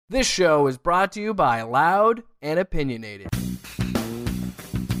This show is brought to you by Loud and Opinionated.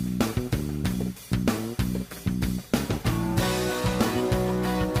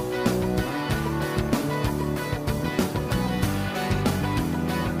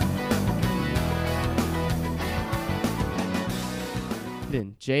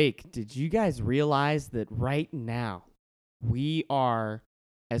 Then, Jake, did you guys realize that right now we are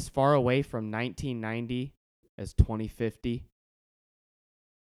as far away from 1990 as 2050?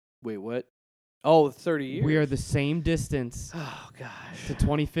 Wait, what? Oh, 30 years. We are the same distance Oh, gosh. to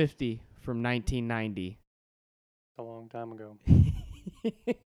 2050 from 1990. A long time ago.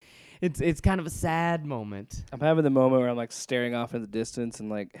 It's kind of a sad moment. I'm having the moment where I'm like staring off in the distance and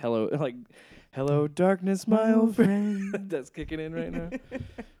like, hello, darkness, my old friend. That's kicking in right now.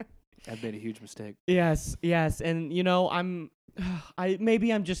 I've made a huge mistake. Yes, and you know, I'm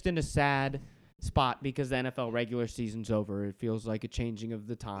just in a sad spot because the NFL regular season's over. It feels like a changing of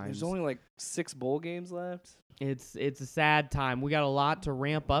the times. There's only like 6 bowl games left. It's a sad time. We got a lot to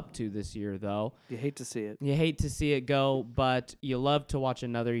ramp up to this year, though. You hate to see it. You hate to see it go, but you love to watch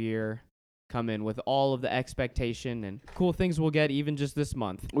another year come in with all of the expectation and cool things we'll get even just this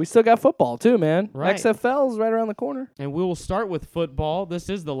month. We still got football too, man. Right. XFL's right around the corner. And we will start with football. This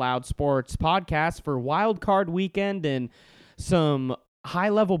is the Loud Sports podcast for Wild Card Weekend and some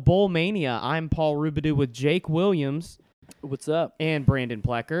high-level bowl mania. I'm Paul Rubidoux with Jake Williams. What's up? And Brandon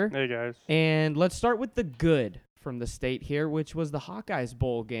Plecker. Hey, guys. And let's start with the good from the state here, which was the Hawkeyes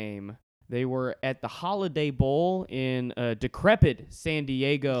Bowl game. They were at the Holiday Bowl in a decrepit San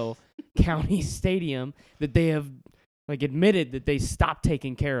Diego County stadium that they have admitted that they stopped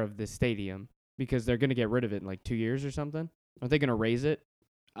taking care of this stadium because they're going to get rid of it in 2 years or something. Are they going to raise it?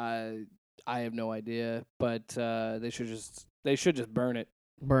 I have no idea, but they should just burn it.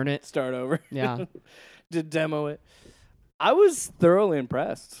 Burn it? Start over. Yeah. Just demo it. I was thoroughly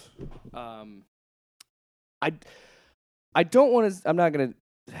impressed. I don't want to. I'm not gonna.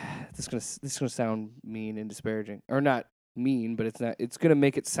 This is gonna sound mean and disparaging, or not mean, but it's not. It's gonna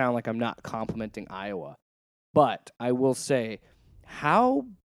make it sound like I'm not complimenting Iowa. But I will say, how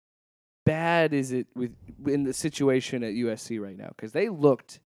bad is it in the situation at USC right now? Because they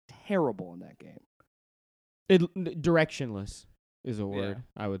looked terrible in that game. Directionless is a word,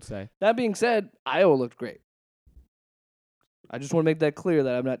 I would say. That being said, Iowa looked great. I just want to make that clear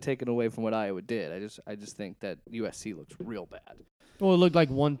that I'm not taking away from what Iowa did. I just think that USC looks real bad. Well, it looked like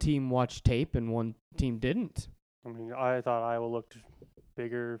one team watched tape and one team didn't. I mean, I thought Iowa looked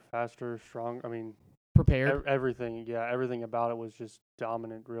bigger, faster, strong. I mean, prepared. Everything about it was just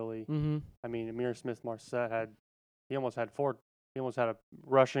dominant, really. Mm-hmm. I mean, Amir Smith-Marset he almost had a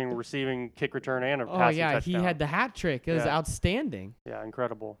rushing, receiving, kick return, and a passing touchdown. He had the hat trick. It was outstanding. Yeah,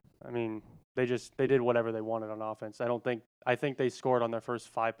 incredible. I mean, they did whatever they wanted on offense. I think they scored on their first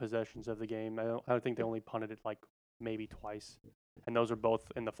 5 possessions of the game. I don't think they only punted it maybe twice, and those were both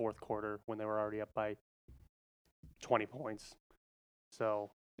in the fourth quarter when they were already up by 20 points.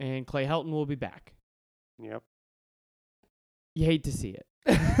 So. And Clay Helton will be back. Yep. You hate to see it.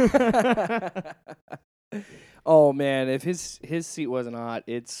 Oh man, if his seat wasn't hot,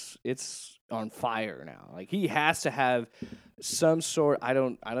 it's on fire now. He has to have some sort. I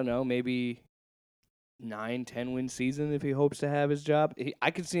don't know, maybe 9-10 win season if he hopes to have his job.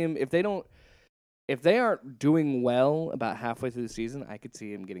 I could see him if they aren't doing well about halfway through the season. I could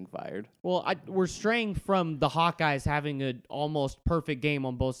see him getting fired. Well, we're straying from the Hawkeyes having an almost perfect game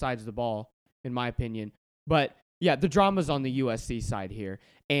on both sides of the ball, in my opinion. But yeah, the drama's on the USC side here,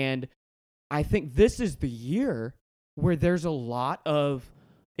 and I think this is the year where there's a lot of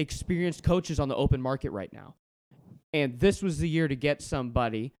experienced coaches on the open market right now. And this was the year to get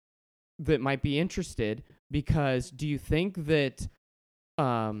somebody that might be interested, because do you think that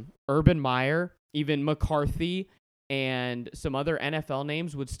Urban Meyer, even McCarthy, and some other NFL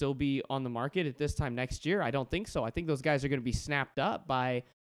names would still be on the market at this time next year? I don't think so. I think those guys are going to be snapped up by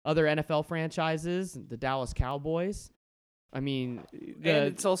other NFL franchises, the Dallas Cowboys. I mean, and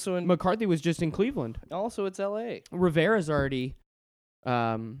it's also in McCarthy was just in Cleveland. Also, it's L.A. Rivera's already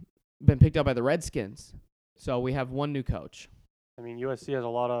been picked up by the Redskins, so we have one new coach. I mean, USC has a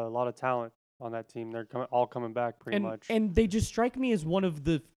lot of talent on that team. They're all coming back pretty much. And they just strike me as one of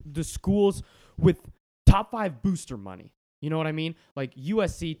the schools with top 5 booster money. You know what I mean? Like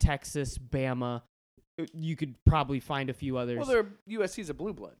USC, Texas, Bama. You could probably find a few others. Well, USC's a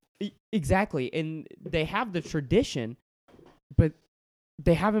blue blood. Exactly, and they have the tradition, but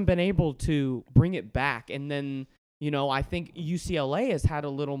they haven't been able to bring it back. And then, I think UCLA has had a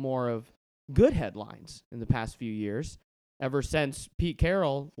little more of good headlines in the past few years, ever since Pete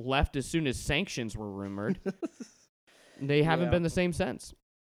Carroll left as soon as sanctions were rumored. They haven't been the same since.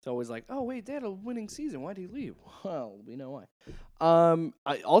 It's always like, oh wait, they had a winning season. Why did he leave? Well, we know why.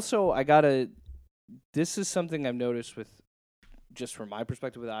 I gotta. This is something I've noticed with, just from my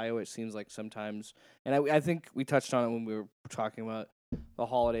perspective with Iowa. It seems like sometimes, and I think we touched on it when we were talking about the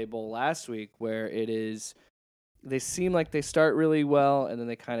Holiday Bowl last week, where it is. They seem like they start really well, and then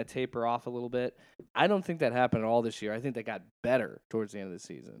they kind of taper off a little bit. I don't think that happened at all this year. I think they got better towards the end of the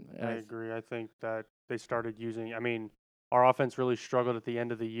season. And I agree. I think that they started using. I mean, our offense really struggled at the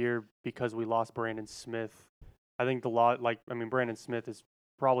end of the year because we lost Brandon Smith. I think Brandon Smith is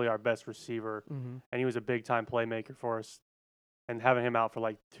probably our best receiver, and he was a big time playmaker for us. And having him out for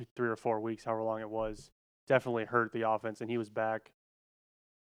like 3 or 4 weeks, however long it was, definitely hurt the offense. And he was back.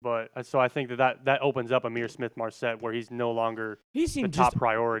 But so I think that opens up Amir Smith-Marset, where he's no longer the top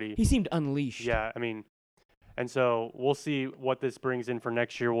priority. He seemed unleashed. Yeah, I mean, and so we'll see what this brings in for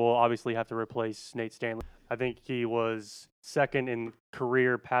next year. We'll obviously have to replace Nate Stanley. I think he was second in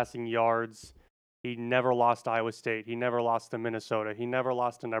career passing yards. He never lost to Iowa State. He never lost to Minnesota. He never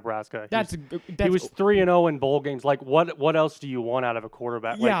lost to Nebraska. He was 3-0 in bowl games. Like, what else do you want out of a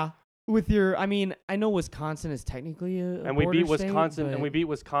quarterback? Yeah. I know Wisconsin is technically a and we beat Wisconsin, state, and we beat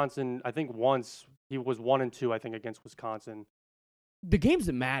Wisconsin. I think once he was 1-2. I think against Wisconsin. The games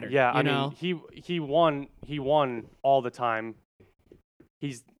that matter. Yeah, I mean, he won all the time.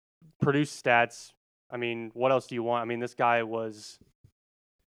 He's produced stats. I mean, what else do you want? I mean, this guy was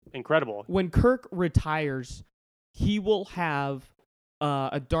incredible. When Kirk retires, he will have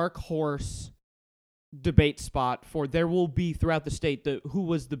a dark horse debate spot for there will be throughout the state who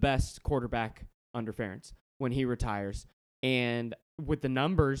was the best quarterback under Ferentz when he retires. And with the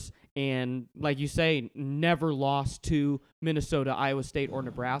numbers, and like you say, never lost to Minnesota, Iowa State, or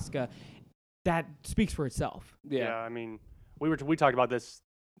Nebraska, that speaks for itself. Yeah, I mean, we talked about this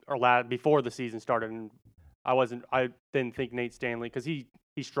before the season started, and I didn't think Nate Stanley, because he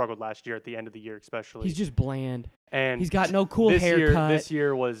struggled last year at the end of the year, especially. He's just bland, and he's got no cool haircut. This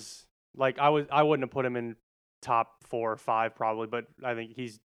year was like I wouldn't have put him in top 4 or 5 probably, but I think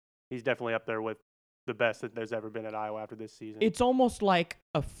he's definitely up there with the best that there's ever been at Iowa after this season. It's almost like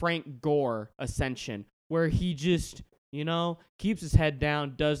a Frank Gore ascension, where he just, keeps his head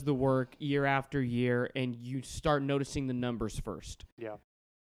down, does the work year after year, and you start noticing the numbers first. Yeah.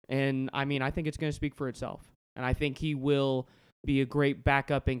 And I mean, I think it's going to speak for itself, and I think he will be a great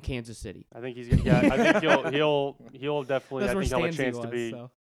backup in Kansas City. I think I think he'll definitely. That's I think he'll have a Stanzi chance was, to be.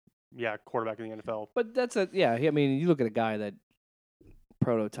 so. Yeah, quarterback in the NFL. But that's I mean, you look at a guy that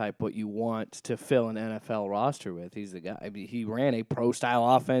prototype what you want to fill an NFL roster with. He's the guy. I mean, he ran a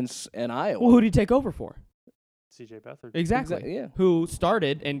pro-style offense in Iowa. Well, who did he take over for? C.J. Beathard. Exactly. Yeah. Who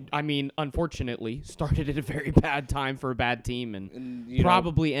started, and I mean, unfortunately, started at a very bad time for a bad team, and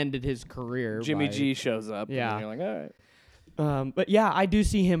probably ended his career. Jimmy G shows up. Yeah. And you're like, all right. But yeah, I do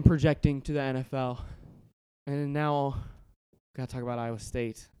see him projecting to the NFL. And now, gotta talk about Iowa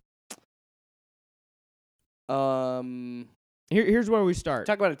State. Here's where we start.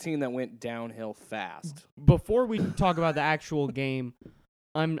 Talk about a team that went downhill fast. Before we talk about the actual game,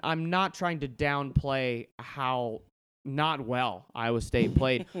 I'm not trying to downplay how not well Iowa State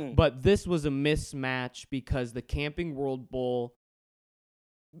played, but this was a mismatch because the Camping World Bowl,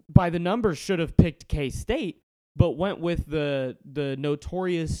 by the numbers, should have picked K-State, but went with the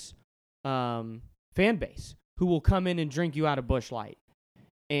notorious fan base who will come in and drink you out of Busch Light.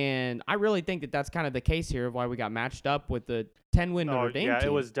 And I really think that that's kind of the case here of why we got matched up with the 10-win Notre Dame team.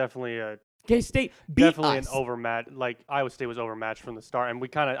 It was definitely K-State beat us. an overmatched. Like Iowa State was overmatched from the start, and we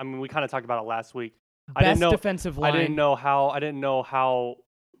kind of talked about it last week. Best defensive line. I didn't know how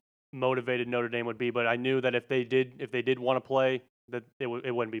motivated Notre Dame would be, but I knew that if they did want to play, that it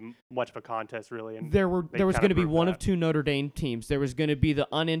wouldn't be much of a contest really. And there was going to be one of two Notre Dame teams. There was going to be the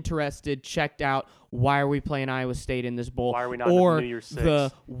uninterested, checked out. Why are we playing Iowa State in this bowl? Why are we not or in New Year's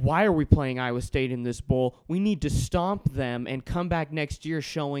Six? Why are we playing Iowa State in this bowl? We need to stomp them and come back next year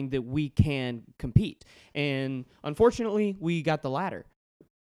showing that we can compete. And unfortunately, we got the latter,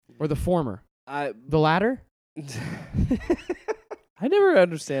 or the former. The latter. I never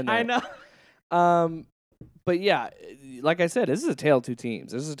understand that. I know. But yeah, like I said, this is a tale of two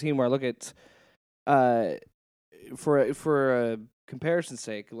teams. This is a team where I look at, for a comparison's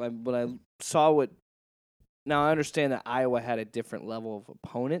sake, when I saw now I understand that Iowa had a different level of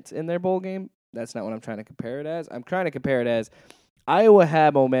opponent in their bowl game. That's not what I'm trying to compare it as. I'm trying to compare it as Iowa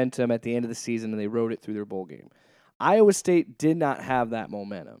had momentum at the end of the season and they rode it through their bowl game. Iowa State did not have that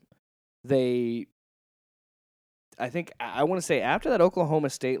momentum. I want to say after that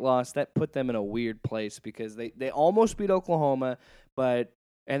Oklahoma State loss, that put them in a weird place because they almost beat Oklahoma,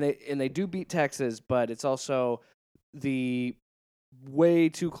 and they do beat Texas, but it's also the way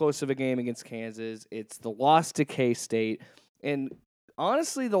too close of a game against Kansas. It's the loss to K-State. And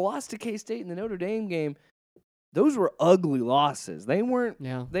honestly, the loss to K-State in the Notre Dame game, those were ugly losses. They weren't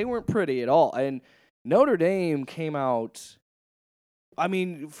pretty at all. And Notre Dame came out, I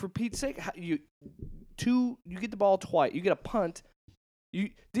mean, for Pete's sake, you get the ball twice. You get a punt.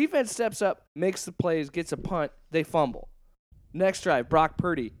 Defense steps up, makes the plays, gets a punt, they fumble. Next drive, Brock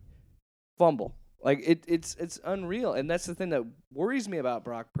Purdy, fumble. Like it's unreal, and that's the thing that worries me about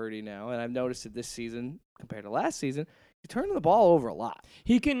Brock Purdy now. And I've noticed it this season compared to last season. He's turning the ball over a lot.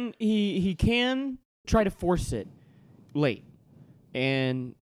 He can try to force it late,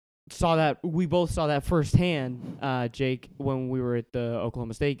 and we both saw that firsthand, Jake, when we were at the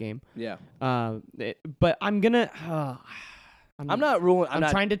Oklahoma State game. Yeah. But I'm gonna. I'm not ruling. I'm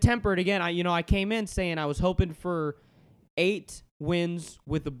trying to temper it again. I came in saying I was hoping for 8 wins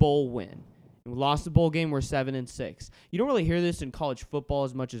with a bowl win. We lost the bowl game. We're 7-6. You don't really hear this in college football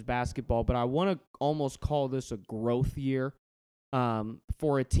as much as basketball, but I want to almost call this a growth year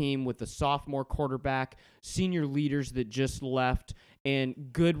for a team with a sophomore quarterback, senior leaders that just left, and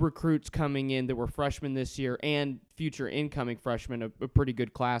good recruits coming in that were freshmen this year and future incoming freshmen, a pretty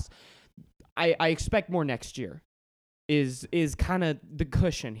good class. I expect more next year is kind of the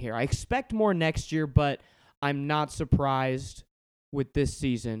cushion here. I expect more next year, but I'm not surprised with this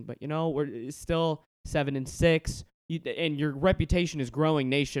season. But, we're still 7-6. And your reputation is growing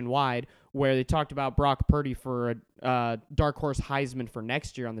nationwide, where they talked about Brock Purdy for a dark horse Heisman for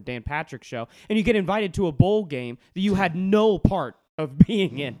next year on the Dan Patrick Show, and you get invited to a bowl game that you had no part of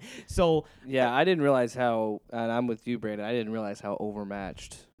being in. So yeah, I didn't realize how, and I'm with you, Brandon, I didn't realize how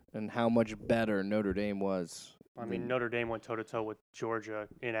overmatched and how much better Notre Dame was. I mean, Notre Dame went toe-to-toe with Georgia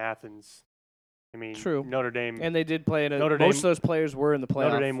in Athens. I mean, true. Notre Dame, and they did play in Notre Dame, most of those players were in the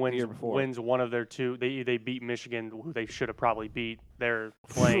playoff. Notre Dame before. wins one of their 2. They beat Michigan, who they should have probably beat. They're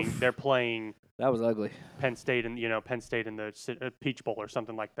playing. That was ugly. Penn State in the Peach Bowl or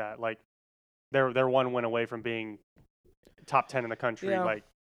something like that. Like they're one win away from being top 10 in the country. Yeah. Like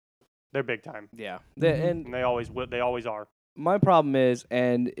they're big time. Yeah, and they always are. My problem is,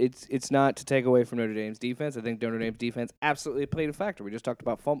 and it's not to take away from Notre Dame's defense. I think Notre Dame's defense absolutely played a factor. We just talked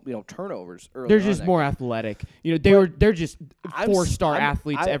about turnovers earlier. They're just more athletic. They're just 4-star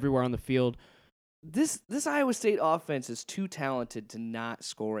athletes everywhere on the field. This Iowa State offense is too talented to not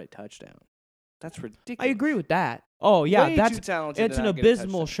score a touchdown. That's ridiculous. I agree with that. Oh yeah, Way that's too talented. It's an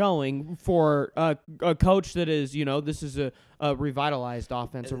abysmal showing for a coach that is, this is a revitalized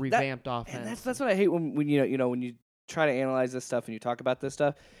offense, a revamped offense. And that's what I hate when you try to analyze this stuff and you talk about this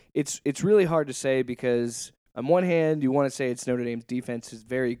stuff. It's really hard to say, because on one hand you want to say it's Notre Dame's defense is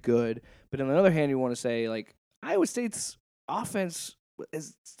very good, but on the other hand you want to say like Iowa State's offense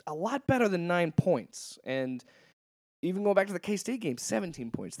is a lot better than 9 points, and even going back to the K-State game, 17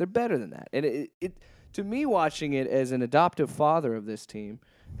 points. They're better than that. And it to me, watching it as an adoptive father of this team,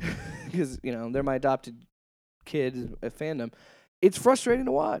 because they're my adopted kid, a fandom, it's frustrating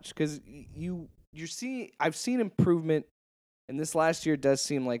to watch, because I've seen improvement, and this last year does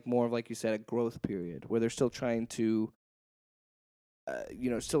seem like more of, like you said, a growth period where they're still trying to,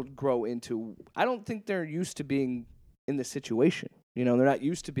 still grow into. I don't think they're used to being in this situation. They're not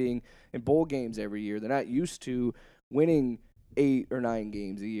used to being in bowl games every year. They're not used to winning 8 or 9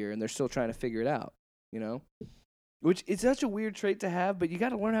 games a year, and they're still trying to figure it out. Which is such a weird trait to have, but you got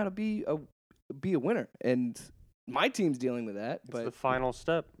to learn how to be a winner, and my team's dealing with that. It's the final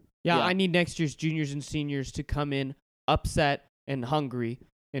step. Yeah, I need next year's juniors and seniors to come in upset and hungry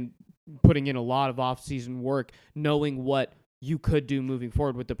and putting in a lot of off-season work, knowing what you could do moving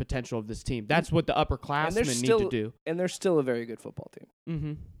forward with the potential of this team. That's what the upperclassmen need to do. And they're still a very good football team.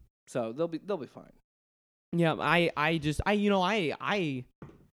 Mm-hmm. So they'll be fine. Yeah, I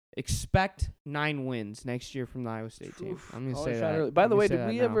expect 9 wins next year from the Iowa State team. I'm gonna say that. By the way,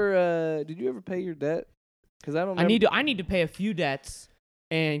 did you ever pay your debt? Because I don't. I need to pay a few debts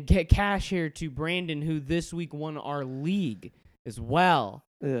and get cash here to Brandon, who this week won our league as well.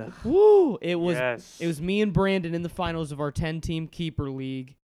 Ugh. Woo! It was me and Brandon in the finals of our 10-team keeper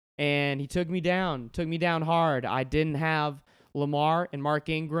league, and he took me down hard. I didn't have Lamar and Mark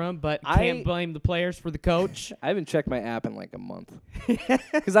Ingram, but can't blame the players for the coach. I haven't checked my app in like a month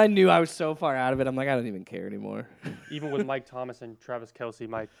because I knew I was so far out of it. I'm like, I don't even care anymore. Even with Mike Thomas and Travis Kelce,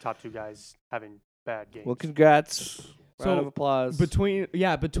 my top 2 guys having bad games. Well, congrats. Round of applause. Between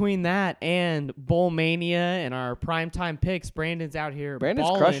that and Bowl Mania and our primetime picks, Brandon's out here. Brandon's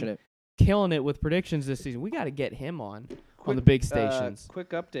balling, crushing it. Killing it with predictions this season. We got to get him on the big stations.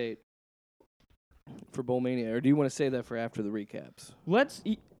 Quick update for Bowl Mania, or do you want to say that for after the recaps? Let's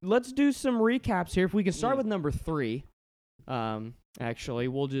do some recaps here. If we can start with number 3. Actually,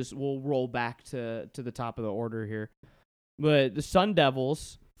 we'll roll back to the top of the order here. But the Sun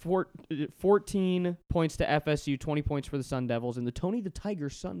Devils, 14 points to FSU, 20 points for the Sun Devils in the Tony the Tiger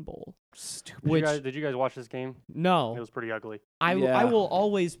Sun Bowl. Stupid. Did you guys watch this game? No, It was pretty ugly. I Yeah. will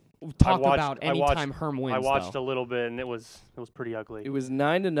always talk watched- about I watched- anytime Herm wins. I watched though. a little bit, and it was pretty ugly. It was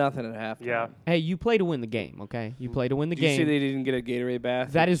 9-0 at halftime. Yeah. Hey, you play to win the game, okay? You play to win the Did you see game. they didn't get a Gatorade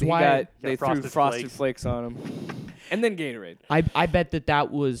bath? That is He why- got- Yeah, they threw Frosted Frosted Flakes. Flakes on him, and then Gatorade. I bet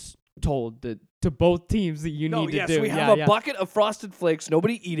that was told to both teams that you No, need yes, to do. we Yeah, have a yeah. bucket of Frosted Flakes.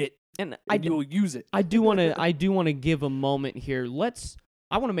 Nobody eat it, And and you will use it. I do want to give a moment here.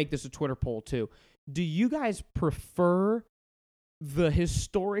 I want to make this a Twitter poll too. Do you guys prefer the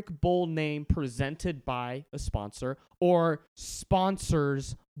historic bowl name presented by a sponsor or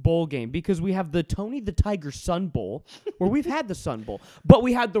sponsors bowl game? Because we have the Tony the Tiger Sun Bowl, where we've had the Sun Bowl, but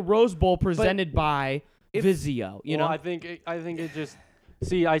we had the Rose Bowl presented by Vizio. You Well, know, I think it just.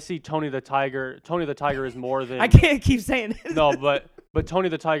 See, I see Tony the Tiger. Tony the Tiger is more than I can't keep saying it. no, but Tony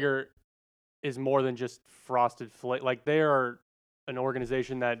the Tiger is more than just Frosted Flake. Like, they are an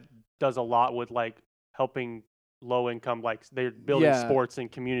organization that does a lot with like helping low income. Like, they're building Yeah. sports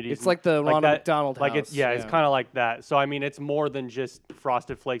and communities. It's like the Ronald that- McDonald like House. it's kind of like that. So I mean, it's more than just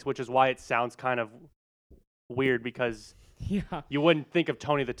Frosted Flakes, which is why it sounds kind of weird, because Yeah, you wouldn't think of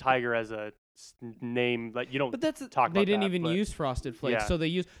Tony the Tiger as a name. Like, you don't But that's talk about they didn't that, even but- use Frosted Flakes,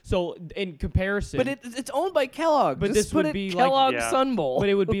 Yeah. so in comparison. But it's owned by Kellogg. But Just this put would it be like- Kellogg Yeah. Sun Bowl. But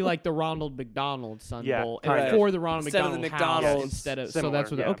it would be like the Ronald McDonald Sun Yeah, Bowl, kind and of. for the Ronald Instead of the McDonald House McDonald's. instead of. Similar, so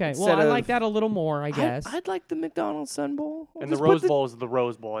that's what. yeah. Okay, well, Instead I of- like that a little more, I guess. I'd like the McDonald's Sun Bowl. And Just the put Rose Bowl is the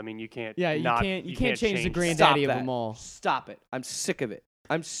Rose Bowl. I mean, you can't. Yeah, you not, can't change the Stop granddaddy of that. them all. Stop it. I'm sick of it.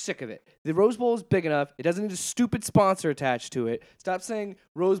 I'm sick of it. The Rose Bowl is big enough. It doesn't need a stupid sponsor attached to it. Stop saying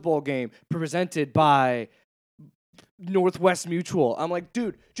Rose Bowl game presented by Northwest Mutual. I'm like,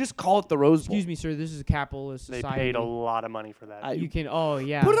 dude, just call it the Rose Bowl. Excuse me, sir. This is a capitalist They society. paid a lot of money for that. I- You can. Oh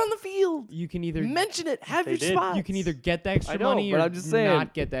yeah. Put it on the field. You can either. Mention it. Have They your did. spots. You can either get the extra I know, money but or I'm just saying.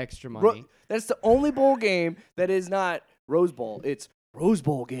 not get the extra money. That's the only bowl game that is not Rose Bowl. It's Rose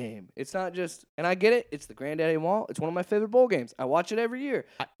Bowl game. It's not just, and I get it. It's the granddaddy of them all. It's one of my favorite bowl games. I watch it every year,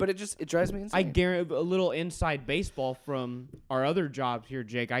 but it drives me insane. I guarantee a little inside baseball from our other jobs here,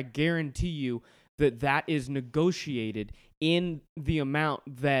 Jake. I guarantee you that is negotiated in the amount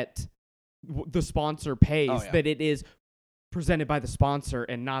that the sponsor pays. Oh, yeah. That it is presented by the sponsor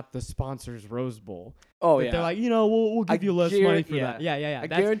and not the sponsor's Rose Bowl. Oh But yeah. they're like, we'll I give you less money for guar- that. Yeah. I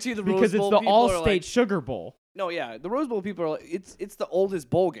That's guarantee the because Rose Bowl it's the people are All-State like, Sugar Bowl. no, yeah, the Rose Bowl people are like, it's the oldest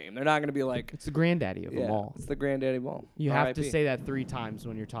bowl game. They're not gonna be like, It's the granddaddy of yeah, them all. it's the granddaddy bowl. You have to R.I.P. say that 3 times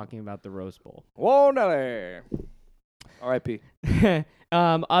when you're talking about the Rose Bowl. Whoa, Nelly. R.I.P.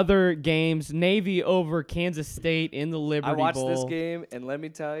 Other games, Navy over Kansas State in the Liberty I watched Bowl. this game, and let me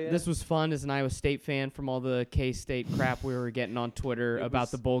tell you, This was fun as an Iowa State fan from all the K-State crap we were getting on Twitter It about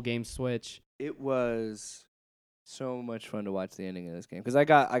was- the bowl game switch. it was so much fun to watch the ending of this game because I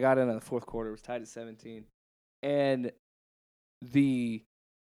got in the fourth quarter. It was tied at 17, and the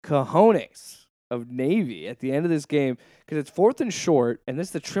cojones of Navy at the end of this game, because it's 4th and short, and this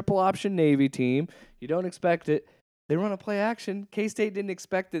is the triple option Navy team. You don't expect it. They run a play action. K-State didn't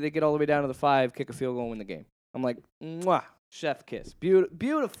expect it. They get all the way down to the 5, kick a field goal, and win the game. I'm like, mwah, chef kiss.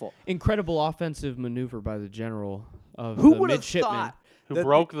 Beautiful. Incredible offensive maneuver by the general of Who the would have midshipman. thought? who that-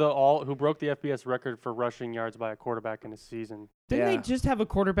 broke the FBS record for rushing yards by a quarterback in a season. Didn't they Yeah. just have a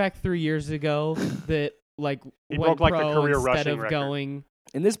quarterback 3 years ago that He went broke, like, the pro career instead rushing of record. going?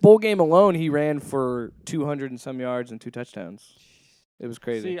 In this bowl game alone, he ran for 200 and some yards and 2 touchdowns. It was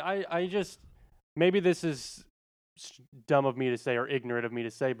crazy. See, I just maybe this is dumb of me to say or ignorant of me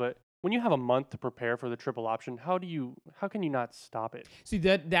to say, but when you have a month to prepare for the triple option, how can you not stop it? See,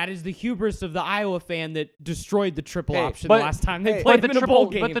 that is the hubris of the Iowa fan that destroyed the triple Hey, option but- the last time they hey, played But them in a bowl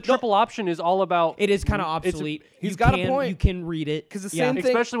game. but the triple option is all about It is kind of It's- obsolete. he's You got a can- point. You can read it 'Cause the Yeah. same thing-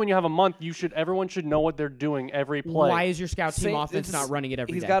 especially when you have a month. Everyone should know what they're doing every play. Why is your scout team Same- offense it's- not running it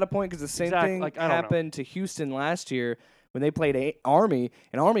every day? He's got a point because the same Exactly, thing like, I don't know. happened to Houston last year when they played Army,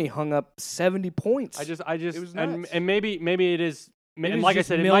 and Army hung up 70 points. I just was and, nuts. and maybe it is. It And was like I just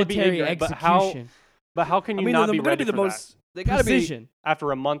said, it might be military ignorant, but execution. how can I you mean, not they're be gonna ready be the for most. They gotta be. Precision. that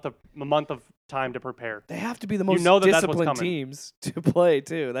after a month of time to prepare? They have to be the most know that that's what's disciplined coming. teams to play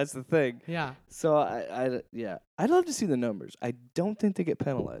too. That's the thing. Yeah. So I'd love to see the numbers. I don't think they get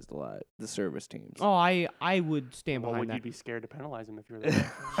penalized a lot. The service teams. Oh, I would stand Well, behind would that. you be scared to penalize them if you're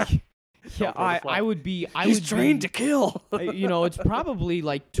there? Yeah, Don't throw the flag. I would be. He's trained to kill. It's probably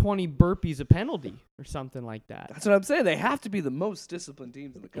like 20 burpees a penalty or something like that. That's what I'm saying. They have to be the most disciplined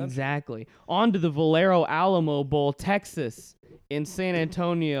teams in the country. Exactly. On to the Valero Alamo Bowl, Texas in San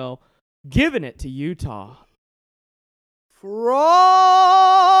Antonio, giving it to Utah.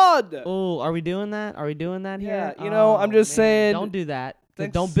 Fraud. Oh, are we doing that? Are we doing that here? Yeah, I'm just saying. Don't do that.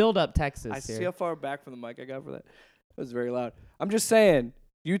 Thanks. Don't build up Texas I here. see how far back from the mic I got for that. It was very loud. I'm just saying,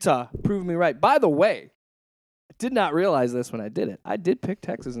 Utah proved me right. By the way, I did not realize this when I did it. I did pick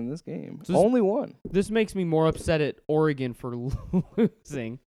Texas in this game. So this- Only one. This makes me more upset at Oregon for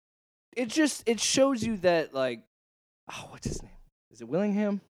losing. It shows you that, like, what's his name? Is it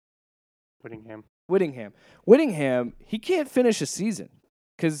Willingham? Whittingham, he can't finish a season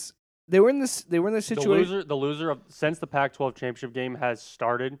because they were in this situation. The loser of since the Pac-12 championship game has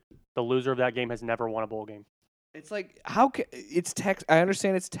started, the loser of that game has never won a bowl game. It's like it's Texas. I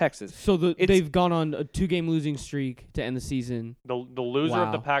understand it's Texas. So they've gone on a 2-game losing streak to end the season. The loser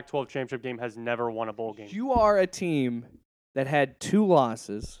of the Wow. Pac-12 championship game has never won a bowl game. You are a team that had 2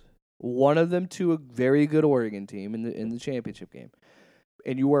 losses, one of them to a very good Oregon team in the championship game.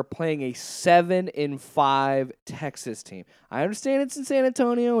 And you are playing a 7-5 Texas team. I understand it's in San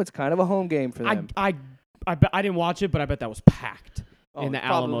Antonio. It's kind of a home game for them. I didn't watch it, but I bet that was packed in the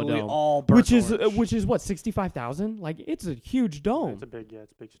Alamo Probably Dome, all burnt orange. which is what 65,000. Like it's a huge dome. It's a big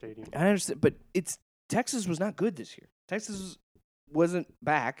stadium. I understand, but Texas was not good this year. Texas wasn't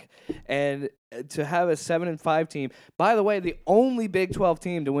back, and to have a 7-5 team. By the way, the only Big 12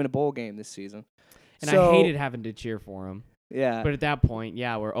 team to win a bowl game this season. And So, I hated having to cheer for them. Yeah, But at that point,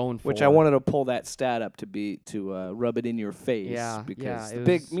 yeah, we're 0-4. which I wanted to pull that stat up to rub it in your face. Yeah, because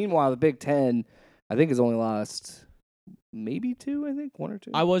yeah, Meanwhile, the Big 10, I think, has only lost maybe 2. I think 1 or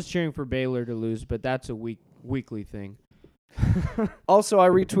 2. I was cheering for Baylor to lose, but that's a weekly thing. Also, I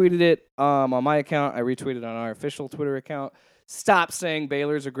retweeted it on my account. I retweeted on our official Twitter account. Stop saying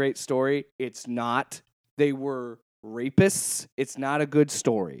Baylor's a great story. It's not. They were rapists. It's not a good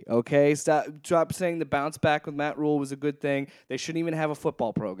story, okay? Stop saying the bounce back with Matt Rule was a good thing. They shouldn't even have a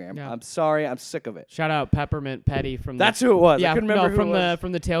football program. Yeah. I'm sorry. I'm sick of it. Shout out Peppermint Petty from That's who it was. yeah, I couldn't remember who from it was.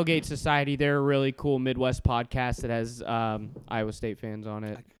 from the Tailgate Society. They're a really cool Midwest podcast that has Iowa State fans on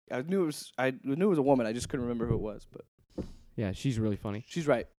it. I knew it was a woman. I just couldn't remember who it was, but Yeah, she's really funny. she's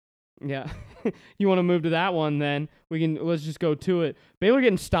right. Yeah. You want to move to that one then? Let's just go to it. Baylor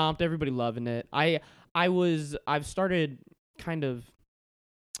getting stomped, everybody loving it. I've started kind of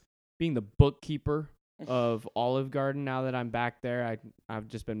being the bookkeeper of Olive Garden now that I'm back there. I've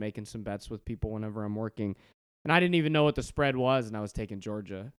just been making some bets with people whenever I'm working. And I didn't even know what the spread was, and I was taking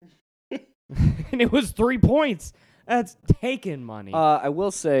Georgia. And it was 3 points. That's taking money. I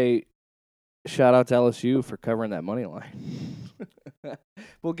will say, shout out to LSU for covering that money line.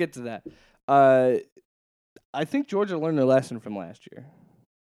 We'll get to that. I think Georgia learned their lesson from last year,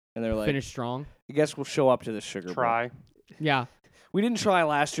 and they're like, Finish strong. I guess we'll show up to the Sugar Bowl. Try. Yeah. We didn't try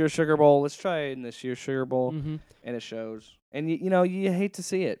last year's Sugar Bowl. Let's try it in this year's Sugar Bowl, Mm-hmm. and it shows. And you hate to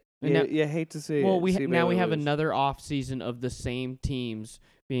see it. And now- You hate to see Well, it. See now we Baylor have lose. another off season of the same teams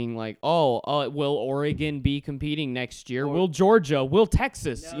being like, will Oregon be competing next year? Will Georgia? Will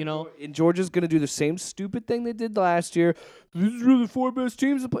Texas? And Georgia's going to do the same stupid thing they did last year. These are the 4 best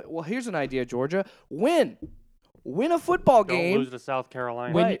teams to play. Well, here's an idea, Georgia. Win a football Don't game. lose to South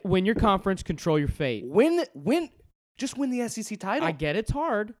Carolina. When Right. win your conference, control your fate. Just win the SEC title. I get it's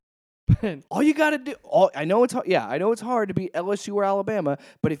hard, but All you got to do. I know it's hard. Yeah, I know it's hard to beat LSU or Alabama,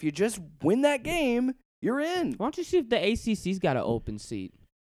 but if you just win that game, you're in. why don't you see if the ACC's got an open seat?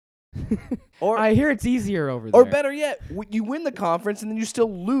 Or I hear it's easier over there. or better yet, you win the conference and then you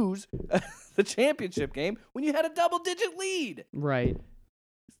still lose the championship game when you had a double-digit lead. Right.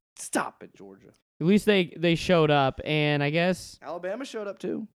 Stop it, Georgia. At least they showed up, and I guess Alabama showed up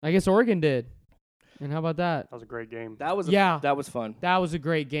too. Oregon did. And how about that? That was a great game. That was Yeah. fun. That was a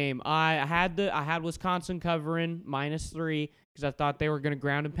great game. I had Wisconsin covering -3 because I thought they were going to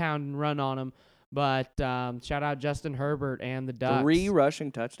ground and pound and run on them. But shout out Justin Herbert and the Ducks. 3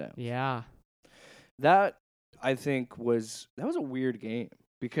 rushing touchdowns. Yeah. That I think was a weird game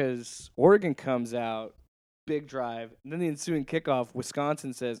because Oregon comes out, big drive, and then the ensuing kickoff,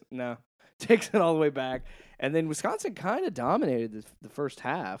 Wisconsin says no, takes it all the way back, and then Wisconsin kind of dominated the first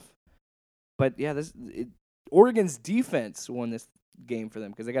half. But yeah, Oregon's defense won this game for them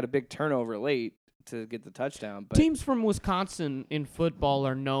because they got a big turnover late to get the touchdown. But Teams from Wisconsin in football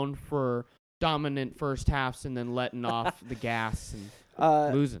are known for dominant first halves and then letting off the gas and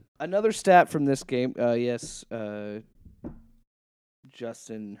losing. another stat from this game,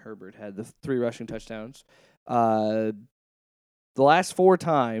 Justin Herbert had the 3 rushing touchdowns. The last 4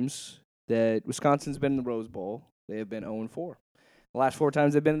 times that Wisconsin's been in the Rose Bowl. They have been 0-4. The last 4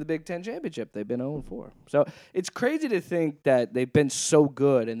 times they've been in the Big Ten championship, they've been 0-4. So it's crazy to think that they've been so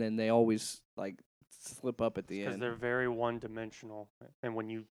good and then they always like slip up at the Because end. they're very one-dimensional, and when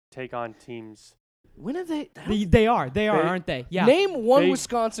you take on teams, When have they? They are, aren't they? Yeah. Name one They-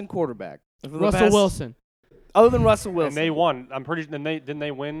 Wisconsin quarterback. For the Russell past- Wilson. Other than Russell Wilson. and they won. I'm pretty sure. Didn't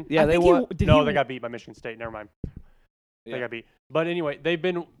they win? Yeah, I they think he won. w- did No, he they w- got beat by Michigan State. Never mind. Yeah. They got beat. But anyway,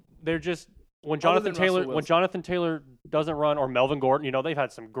 they're just when Other Jonathan than Taylor Russell when Wilson. Jonathan Taylor doesn't run, or Melvin Gordon, they've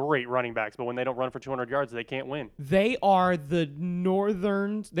had some great running backs, but when they don't run for 200 yards, they can't win. They are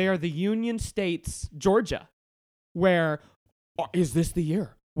the Union States, Georgia, where is this the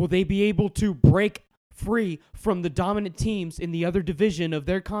year? Will they be able to break free from the dominant teams in the other division of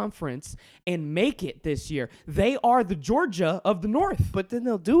their conference and make it this year? They are the Georgia of the North. But then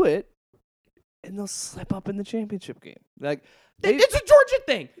they'll do it, and they'll slip up in the championship game. Like It's a Georgia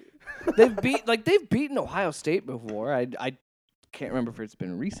thing. they've beaten Ohio State before. I can't remember if it's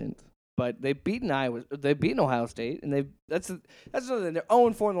been recent, but they've beaten Ohio State, and that's another thing. They're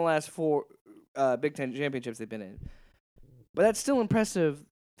 0-4 in the last 4 Big Ten championships they've been in. But that's still impressive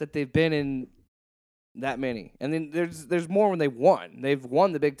that they've been in that many. And then there's more when they won. They've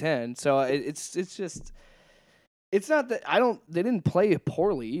won the Big Ten, so it's just. It's not that they didn't play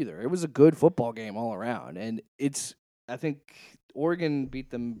poorly either. It was a good football game all around, and I think Oregon beat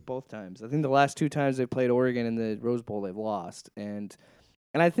them both times. I think the last 2 times they played Oregon in the Rose Bowl, they've lost, and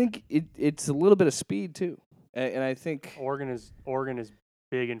I think it's a little bit of speed too. And I think Oregon is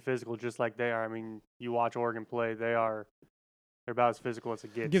big and physical, just like they are. I mean, you watch Oregon play; they're about as physical as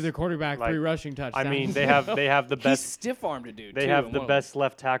it gets. Give their quarterback Like, 3 rushing touchdowns. I mean, they have the he best. stiff-armed a dude. They too, have in the one of best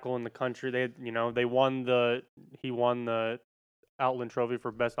left tackle in the country. He won the Outland Trophy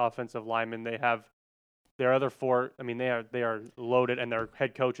for best offensive lineman. They have their other 4. I mean, they are loaded, and their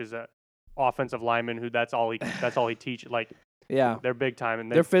head coach is a offensive lineman who that's all he teaches. Like, them. Yeah, they're big time,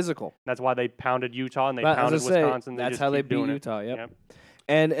 and they're physical. that's why they pounded Utah and they But pounded as I say, Wisconsin. that's just how they keep beat doing it. Utah. Yep.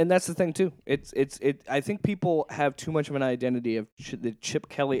 And that's the thing too. I think people have too much of an identity of the Chip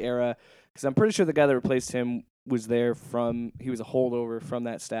Kelly era, because I'm pretty sure the guy that replaced him was he was a holdover from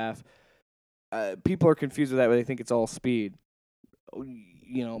that staff. People are confused with that, but they think it's all speed.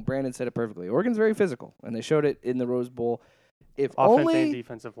 Brandon said it perfectly. Oregon's very physical, and they showed it in the Rose Bowl. If Offense and only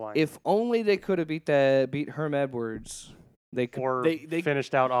defensive line. If only they could have beat Herm Edwards, they could. Or they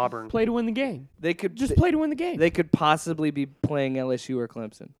finished out Auburn. play to win the game. they could Just play to win the game. They could possibly be playing LSU or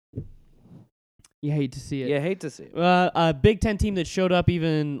Clemson. You hate to see it. Yeah, hate to see it. A Big Ten team that showed up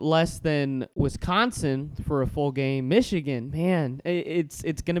even less than Wisconsin for a full game, Michigan. Man, it's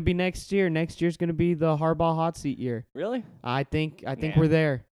going to be next year. Next year's going to be the Harbaugh hot seat year. Really? I think Yeah. we're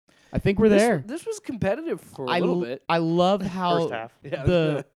there. I think we're there. This was competitive for a little bit. I love how First half. Yeah,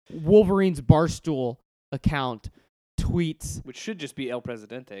 the Wolverines Barstool account tweets. which should just be El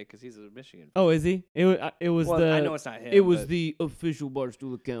Presidente because he's a Michigan. Oh, is he? It was Well, the. I know it's not him. It was but the official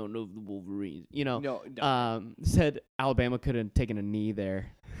Barstool account of the Wolverines. no. Said Alabama could have taken a knee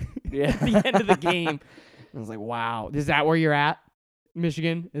there Yeah. at the end of the game. I was like, wow, is that where you're at?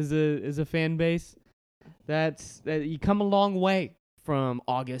 Michigan is a fan base. That you come a long way from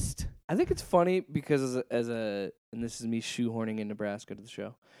August. I think it's funny because and this is me shoehorning in Nebraska to the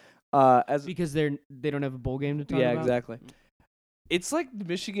show. Because they don't have a bowl game to talk Yeah, about. exactly. It's like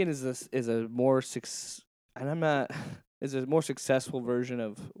Michigan is a more is a more successful version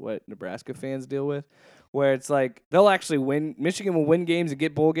of what Nebraska fans deal with, where it's like they'll actually win. Michigan will win games and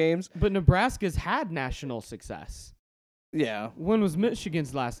get bowl games. But Nebraska's had national success. Yeah. When was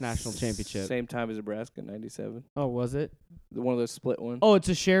Michigan's last national championship? Same time as Nebraska, 97. Oh, was it? One of those split ones. Oh, it's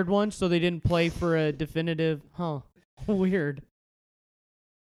a shared one, so they didn't play for a definitive. Huh? Weird.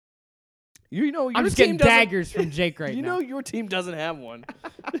 Your I'm just team getting doesn't- daggers from Jake right You now. know your team doesn't have one.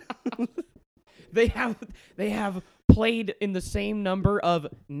 They have played in the same number of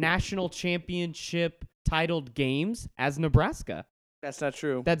national championship titled games as Nebraska. That's not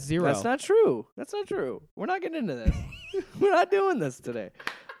true. That's 0. That's not true. That's not true. We're not getting into this. We're not doing this today.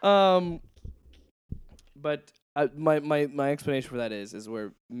 But my explanation for that is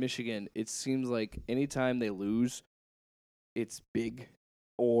where Michigan, it seems like anytime they lose, it's big,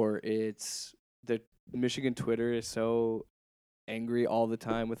 or it's the Michigan Twitter is so angry all the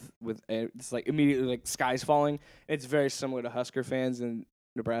time with it's like immediately like skies falling. It's very similar to Husker fans and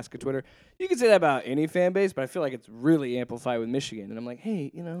Nebraska Twitter. You can say that about any fan base, but I feel like it's really amplified with Michigan. And I'm like,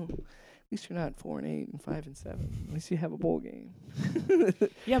 hey, at least you're not 4-8 and 5-7. At least you have a bowl game.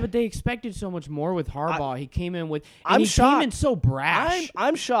 Yeah, but they expected so much more with Harbaugh. He came in with. I'm he shocked. came in so brash.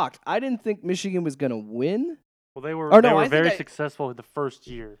 I'm shocked. I didn't think Michigan was gonna win. Well, they were Or no, they I were think very I- successful the first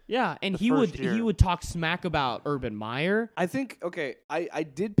year. Yeah, and The he would first year. he would talk smack about Urban Meyer. I think I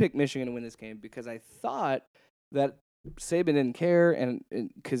did pick Michigan to win this game because I thought that Saban didn't care, and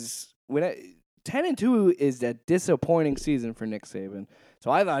because 10-2 is a disappointing season for Nick Saban.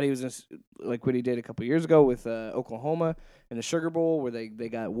 So I thought he was just like what he did a couple years ago with Oklahoma in the Sugar Bowl where they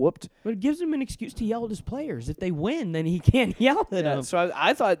got whooped. But it gives him an excuse to yell at his players. If they win, then he can't yell at them. So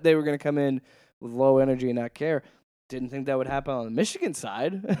I thought they were going to come in with low energy and not care. Didn't think that would happen on the Michigan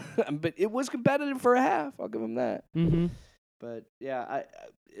side, but it was competitive for a half. I'll give them that. Mm-hmm. But yeah,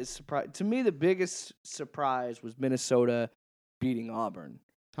 to me the biggest surprise was Minnesota beating Auburn.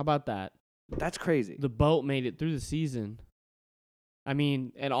 How about that? That's crazy. The boat made it through the season. I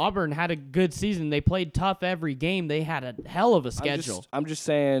mean, and Auburn had a good season. They played tough every game. They had a hell of a schedule. I'm just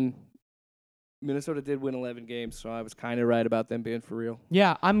saying, Minnesota did win 11 games, so I was kind of right about them being for real.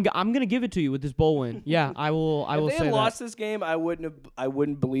 Yeah, I'm gonna give it to you with this bowl win. Yeah, I will. I will If they say had that. lost this game, I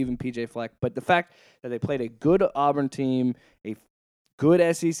wouldn't believe in PJ Fleck. But the fact that they played a good Auburn team, a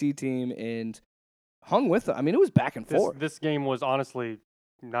good SEC team, and hung with them. I mean, it was back and forth. This game was honestly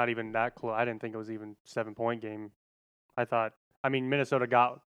not even that close. I didn't think it was even 7-point game. I mean, Minnesota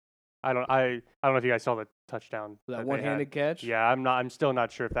got. I don't know if you guys saw the touchdown. that they one-handed had. catch. Yeah, I'm still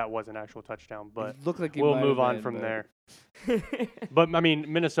not sure if that was an actual touchdown, but It looked like it we'll might move have on been, from but- there. But I mean,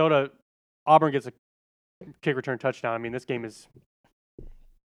 Auburn gets a kick return touchdown. I mean, this game is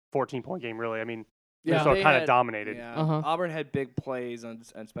 14-point game, really. I mean, Yeah. Minnesota they kind of had- dominated. Yeah, Uh-huh. Auburn had big plays on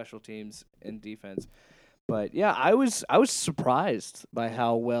special teams and defense, but yeah, I was surprised by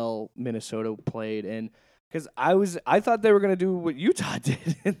how well Minnesota played, and because I thought they were gonna do what Utah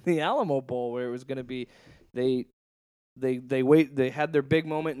did in the Alamo Bowl, where it was gonna be they had their big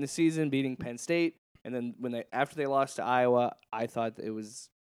moment in the season beating Penn State, and then after they lost to Iowa, I thought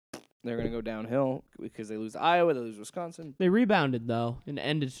they're gonna go downhill because they lose to Iowa, they lose Wisconsin. They rebounded though and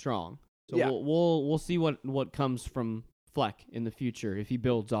ended strong. So Yeah. we'll see what comes from Fleck in the future if he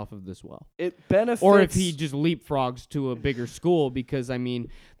builds off of this well, It benefits, or if he just leapfrogs to a bigger school. Because I mean,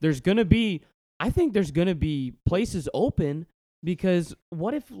 I think there's gonna be places open. Because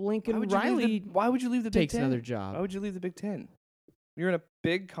what if Lincoln Riley why would you leave the Big takes Ten? another job? Why would you leave the Big Ten? You're in a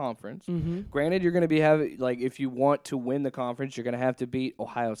big conference. Mm-hmm. Granted, you're going to be having, like, if you want to win the conference, you're going to have to beat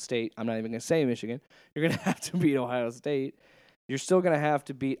Ohio State. I'm not even going to say Michigan. You're going to have to beat Ohio State. You're still going to have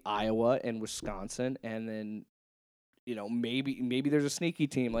to beat Iowa and Wisconsin, and then, maybe there's a sneaky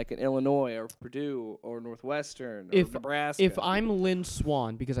team like an Illinois or Purdue or Northwestern or Nebraska. If I'm Lynn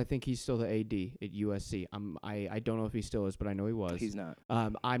Swan, because I think he's still the AD at USC. I don't know if he still is, but I know he was. He's not.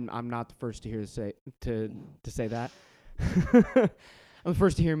 I'm not the first to hear to say that. I'm the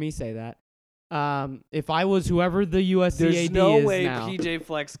first to hear me say that. If I was whoever the USC There's AD no is way now, PJ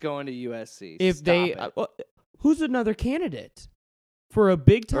Fleck's going to USC. if Stop they, it. who's another candidate for a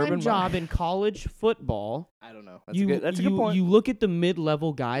big time Urban job Meyer. in college football? I don't know. That's a good point. You look at the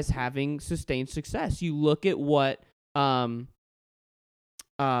mid-level guys having sustained success. You look at what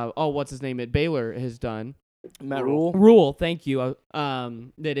what's his name at Baylor has done. Matt Rule. Rule, thank you.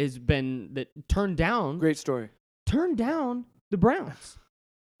 That turned down Great story. the Browns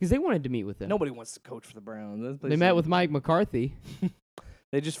because they wanted to meet with him. Nobody wants to coach for the Browns. That place They is- met with Mike McCarthy.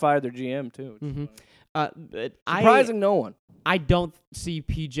 They just fired their GM too. Which is Mhm. funny. But Surprising no one. I don't see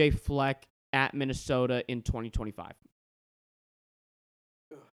PJ Fleck at Minnesota in 2025.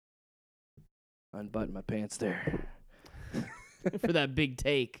 Unbutton my pants there. For that big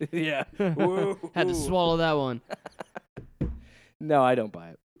take. Yeah. Had to swallow that one. No, I don't buy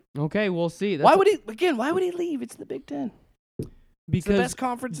it. Okay, we'll see. Why would he leave? It's the Big Ten. It's the because best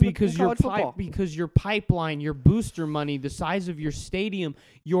conference in because college football. because your pipeline, your booster money, the size of your stadium,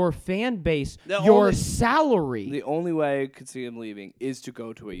 your fan base, The your only- salary. The only way I could see him leaving is to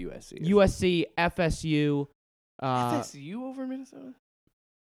go to a USC. USC, FSU. FSU over Minnesota?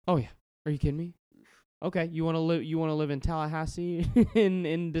 Oh yeah, are you kidding me? Okay, you want to live? You want to live in Tallahassee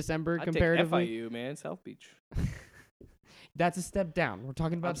in December I'd comparatively? take FIU, man. South Beach. That's a step down. We're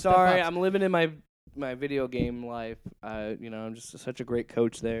talking about. I'm step sorry. ups. I'm living in my video game life. I'm just such a great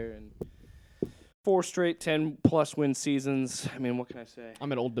coach there, and 4 straight 10+ win seasons. I mean, what can I say?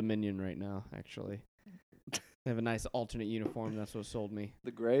 I'm at Old Dominion right now. Actually, they have a nice alternate uniform. That's what sold me.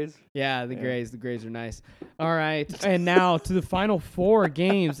 The Grays. Yeah, the Yeah. Grays. The Grays are nice. All right, and now to the final 4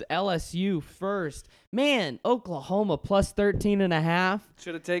 games. LSU first. Man, Oklahoma plus 13.5.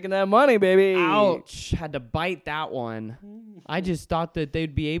 Should have taken that money, baby. Ouch! Had to bite that one. I just thought that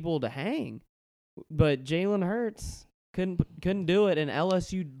they'd be able to hang, but Jalen Hurts couldn't do it, and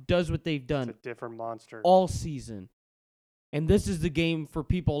LSU does what they've It's done a different monster. all season. And this is the game for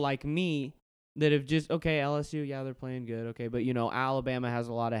people like me that have just, okay, LSU, yeah, they're playing good, okay, but, Alabama has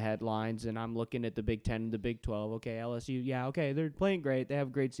a lot of headlines, and I'm looking at the Big 10 and the Big 12, okay, LSU, yeah, okay, they're playing great, they have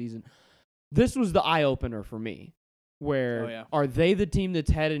a great season. This was the eye-opener for me, where are they the team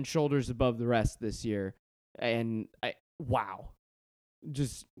that's head and shoulders above the rest this year? And, wow.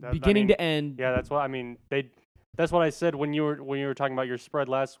 Just beginning to end. Yeah, that's what, that's what I said when you were talking about your spread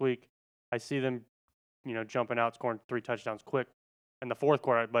last week. I see them, jumping out, scoring 3 touchdowns quick in the fourth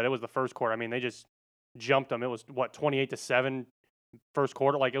quarter, but it was the first quarter. They just jumped them. It was 28-7 first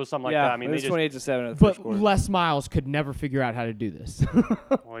quarter. Like, it was something like that. It was 28-7 in the first quarter. But Les Miles could never figure out how to do this.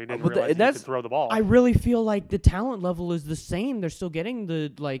 Well, he didn't realize he could throw the ball. I really feel like the talent level is the same. They're still getting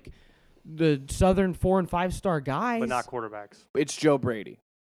the Southern 4- and 5-star guys, but not quarterbacks. It's Joe Brady.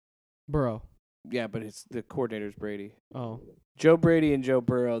 Burrow. Yeah, but it's the coordinator's Brady. Oh. Joe Brady and Joe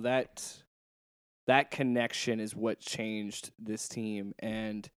Burrow, that connection is what changed this team.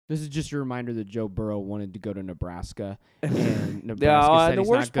 And this is just a reminder that Joe Burrow wanted to go to Nebraska, and Nebraska said the he's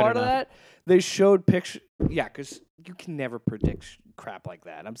worst not good part enough. of that, they showed pictures. Yeah, because you can never predict crap like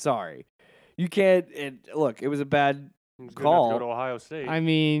that. I'm sorry, you can't. Look, it was a bad call. Go to Ohio State.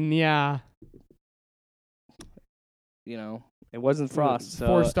 Yeah. It wasn't Frost. So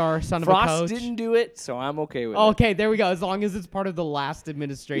 4-star son Frost of a coach. didn't do it, so I'm okay with it. Okay, there we go. As long as it's part of the last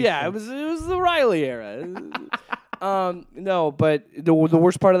administration. Yeah, it was the Riley era. No, but the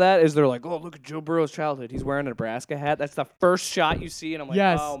worst part of that is they're like, oh, look at Joe Burrow's childhood. He's wearing a Nebraska hat. That's the first shot you see, and I'm like,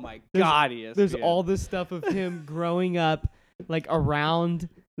 Yes. oh my God, he is. There's all this stuff of him growing up, like around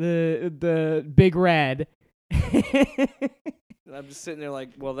the Big Red. I'm just sitting there like,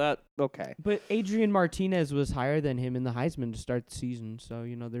 well, okay. But Adrian Martinez was higher than him in the Heisman to start the season, so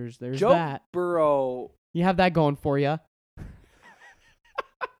there's Joe that. Burrow, You have that going for you.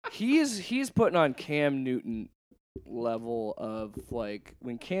 he's putting on Cam Newton level of, like,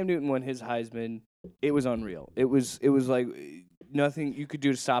 when Cam Newton won his Heisman, it was unreal. It was like nothing you could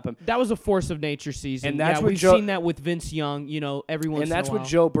do to stop him. That was a force of nature season. And that's what we've seen that with Vince Young. Every once in a while. And that's what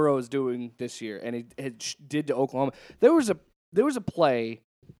Joe Burrow is doing this year, and it did to Oklahoma. There was a play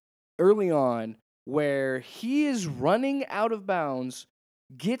early on where he is running out of bounds,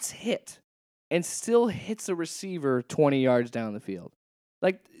 gets hit, and still hits a receiver 20 yards down the field.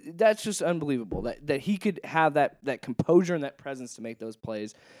 Like, that's just unbelievable that he could have that composure and that presence to make those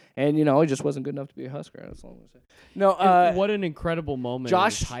plays. And, he just wasn't good enough to be a Husker. That's all I'm going to say. No, what an incredible moment in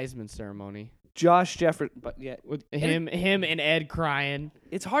his Heisman ceremony. Josh Jefferson, but yeah, with him and Ed crying.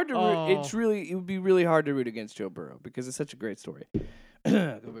 It's hard to root. It would be really hard to root against Joe Burrow because it's such a great story.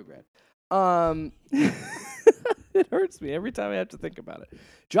 Go Big Red. It hurts me every time I have to think about it.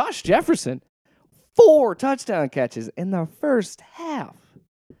 Josh Jefferson, 4 touchdown catches in the first half.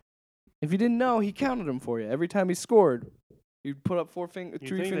 If you didn't know, he counted them for you every time he scored. You'd put up 3 fingers.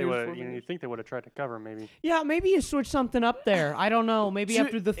 You think they would have tried to cover maybe? Yeah, maybe you switch something up there. I don't know. Maybe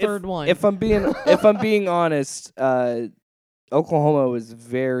after the third one. If I'm being honest, Oklahoma was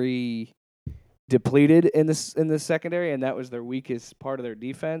very depleted in the secondary, and that was their weakest part of their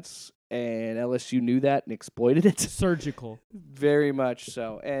defense. And LSU knew that and exploited it. Surgical, very much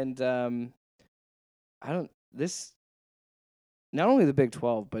so. And not only the Big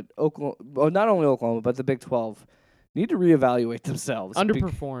 12, but not only Oklahoma, but the Big 12. Need to reevaluate themselves.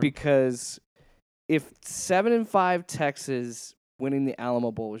 Underperformed. Because if 7-5 Texas winning the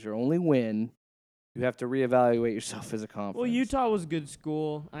Alamo Bowl was your only win, you have to reevaluate yourself as a conference. Well, Utah was a good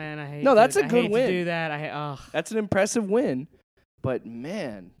school, and I hate. That's a good win. To do that. That's an impressive win, but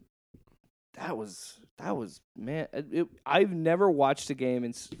man, that was man. I've never watched a game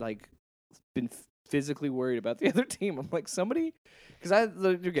and been physically worried about the other team. I'm like, somebody.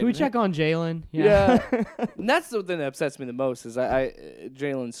 Can we check on Jalen? Yeah. And that's the thing that upsets me the most is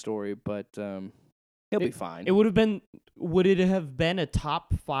Jalen's story, but he'll be fine. Would it have been a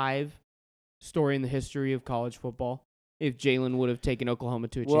top 5 story in the history of college football if Jalen would have taken Oklahoma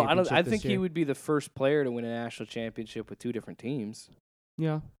to a championship? I think he would be the first player to win a national championship with 2 different teams.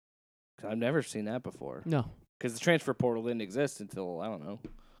 Yeah. 'Cause I've never seen that before. No. Because the transfer portal didn't exist until, I don't know,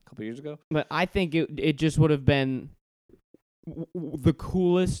 a couple years ago. But I think it just would have been the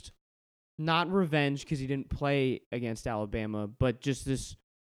coolest, not revenge because he didn't play against Alabama, but just this,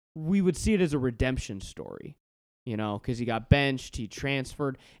 we would see it as a redemption story, because he got benched, he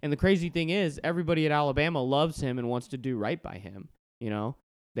transferred. And the crazy thing is, everybody at Alabama loves him and wants to do right by him.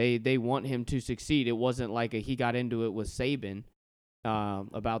 They want him to succeed. It wasn't like he got into it with Saban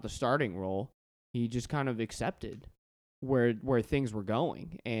about the starting role. He just kind of accepted where things were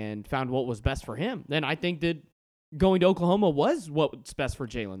going and found what was best for him. Then I think that going to Oklahoma was what's best for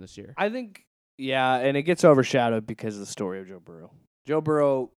Jalen this year. I think, yeah, and it gets overshadowed because of the story of Joe Burrow. Joe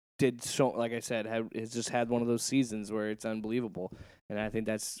Burrow did so, like I said, has just had one of those seasons where it's unbelievable, and I think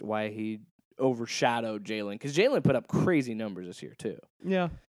that's why he overshadowed Jalen, because Jalen put up crazy numbers this year too. Yeah.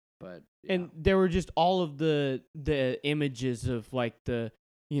 But yeah. And there were just all of the images of like the,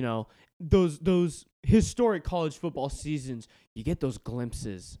 those historic college football seasons. You get those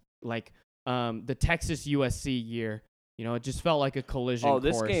glimpses, like the Texas USC year. It just felt like a collision course.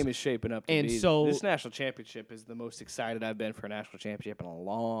 This game is shaping up to And be. so- This national championship is the most excited I've been for a national championship in a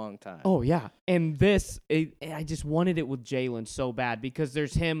long time. Oh yeah, and I just wanted it with Jalen so bad because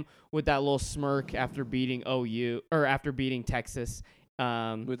there's him with that little smirk after beating after beating Texas.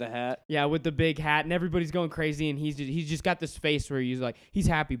 With the hat. Yeah, with the big hat, and everybody's going crazy, and he's just got this face where he's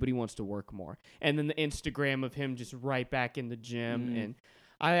happy, but he wants to work more. And then the Instagram of him just right back in the gym, and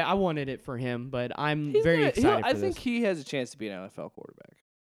I wanted it for him, but I'm very excited for I this. think he has a chance to be an NFL quarterback.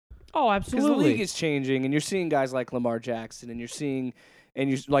 Oh, Because absolutely. the league is changing, and you're seeing guys like Lamar Jackson, and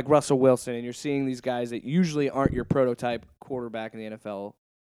you're like Russell Wilson, and you're seeing these guys that usually aren't your prototype quarterback in the NFL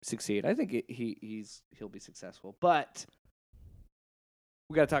succeed. I think he'll be successful, but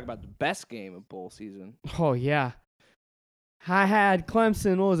we got to talk about the best game of bowl season. Oh yeah. I had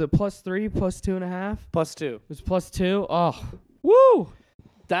Clemson. What was it? +3, +2.5. +2. It was +2. Oh, woo!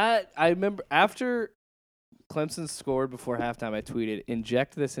 That I remember after Clemson scored before halftime, I tweeted,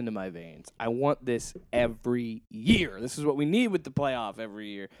 "Inject this into my veins. I want this every year. This is what we need with the playoff every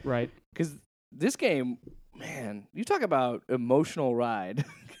year." Right. Because this game, man, you talk about emotional ride.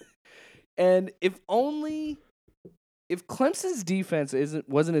 And if Clemson's defense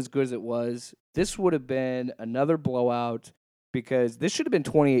wasn't as good as it was, this would have been another blowout, because this should have been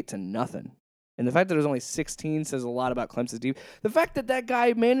 28-0. And the fact that it was only 16 says a lot about Clemson's defense. The fact that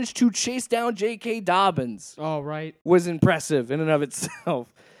guy managed to chase down J.K. Dobbins Oh, right. was impressive in and of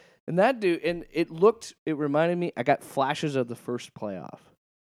itself. And that dude, and it reminded me, I got flashes of the first playoff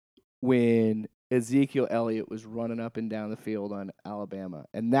when Ezekiel Elliott was running up and down the field on Alabama.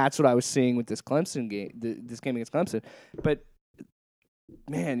 And that's what I was seeing with this Clemson game, this game against Clemson. But,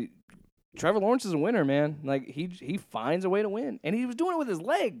 man, Trevor Lawrence is a winner, man. Like, he finds a way to win. And he was doing it with his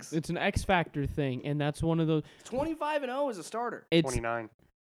legs. It's an X factor thing, and that's one of those. 25-0 as a starter. It's 29.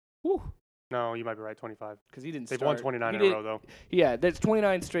 whew, No, you might be right. 25. Because he didn't They've start. won 29 He in a did- row, though. Yeah, that's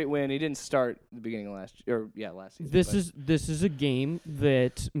 29 straight win. He didn't start at the beginning of last season. this is a game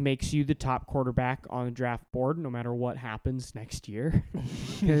that makes you the top quarterback on the draft board, no matter what happens next year,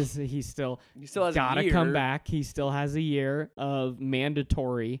 because he still has gotta a year. come back. He still has a year of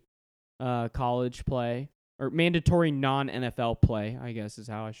mandatory college play, or mandatory non-NFL play, I guess is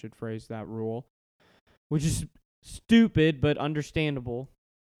how I should phrase that rule, which is stupid but understandable,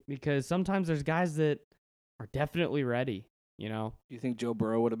 because sometimes there's guys that are definitely ready, Do you think Joe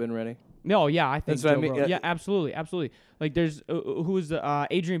Burrow would have been ready? No, yeah, I think That's what I Joe mean, Burrow. yeah. Yeah, absolutely. Like there's who was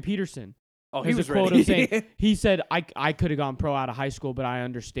Adrian Peterson. Oh, There's he was a quote ready. of saying, he said, I could have gone pro out of high school, but I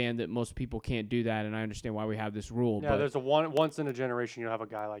understand that most people can't do that, and I understand why we have this rule. Yeah, but, there's a once in a generation you have a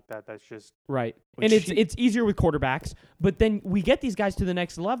guy like that that's just right. Which And he- it's easier with quarterbacks, but then we get these guys to the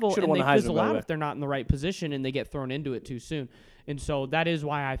next level, Should've and won they the Heisman, fizzle by the out way. if they're not in the right position, and they get thrown into it too soon. And so that is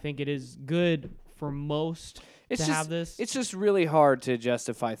why I think it is good for most to have this. It's just really hard to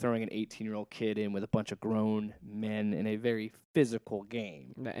justify throwing an 18-year-old kid in with a bunch of grown men in a very physical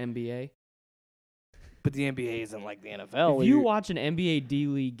game. The NBA. But the NBA isn't like the NFL. If you watch an NBA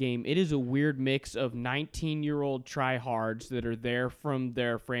D-League game, it is a weird mix of 19-year-old tryhards that are there from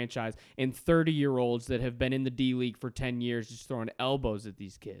their franchise and 30-year-olds that have been in the D-League for 10 years just throwing elbows at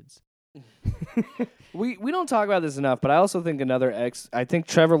these kids. we don't talk about this enough, but I also think I think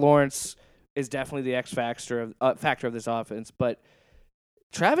Trevor Lawrence is definitely the X factor of this offense, but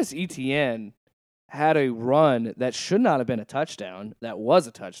Travis Etienne had a run that should not have been a touchdown. That was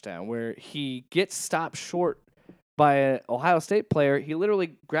a touchdown, where he gets stopped short by an Ohio State player. He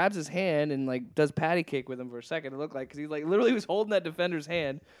literally grabs his hand and does patty cake with him for a second. It looked like, because he literally was holding that defender's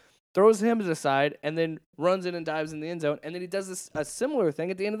hand, throws him to the side, and then runs in and dives in the end zone. And then he does a similar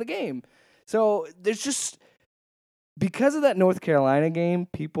thing at the end of the game. So there's just, because of that North Carolina game,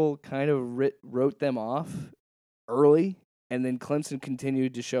 people kind of wrote them off early, and then Clemson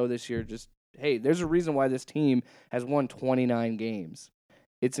continued to show this year just, hey, there's a reason why this team has won 29 games.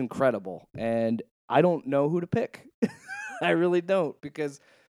 It's incredible. And I don't know who to pick. I really don't, because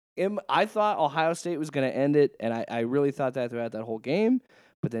I thought Ohio State was going to end it, and I really thought that throughout that whole game.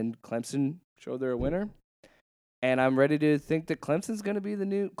 But then Clemson showed they're a winner. And I'm ready to think that Clemson's going to be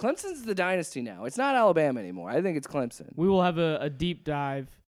Clemson's the dynasty now. It's not Alabama anymore. I think it's Clemson. We will have a deep dive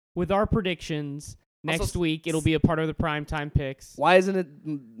with our predictions next Also, week. It'll be a part of the primetime picks. Why isn't it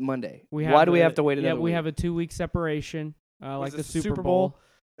Monday? We Why do we a- have to wait another Yeah, we week? have a 2-week separation, like the this, Super Bowl.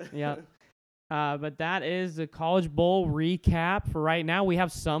 Yep. But that is the College Bowl recap for right now. We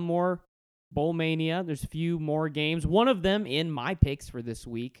have some more Bowl Mania. There's a few more games. One of them in my picks for this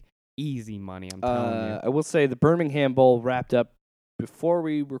week. Easy money, I'm telling you. I will say the Birmingham Bowl wrapped up before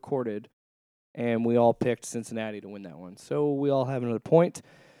we recorded, and we all picked Cincinnati to win that one. So we all have another point.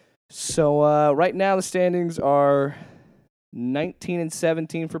 So right now the standings are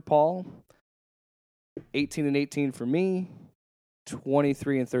 19-17 for Paul, 18-18 for me,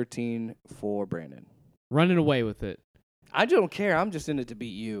 23-13 for Brandon. Running away with it. I don't care. I'm just in it to beat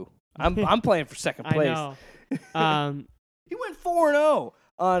you. I'm playing for second place. I know. He went 4-0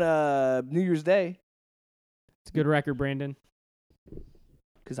 on New Year's Day It's a good record, Brandon.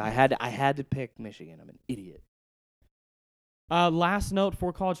 because I had to pick Michigan. I'm an idiot. Last note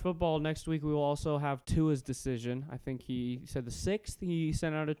for college football. Next week we will also have Tua's decision. I think he said the 6th. He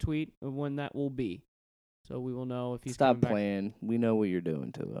sent out a tweet of when that will be. So we will know if he's Stop coming back. playing. We know what you're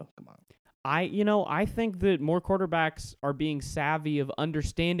doing, Tua. Come on. I think that more quarterbacks are being savvy of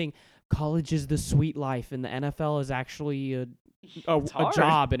understanding college is the sweet life and the NFL is actually a hard.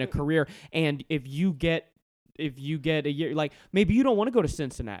 job and a career. And if you get a year, like maybe you don't want to go to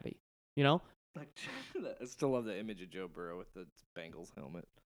Cincinnati, you know? Like, I still love the image of Joe Burrow with the Bengals helmet.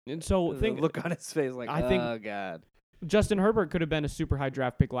 And so The look on his face, like, I think- oh god. Justin Herbert could have been a super high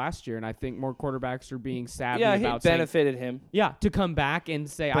draft pick last year, and I think more quarterbacks are being savvy Yeah, he about saying, benefited him. to come back and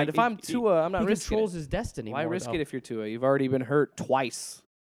say, But if I'm Tua, I'm not he risking controls it. his destiny. Why more, risk though. it if you're Tua? You've already been hurt twice,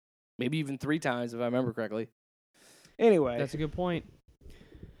 maybe even 3 times if I remember correctly. Anyway, That's a good point.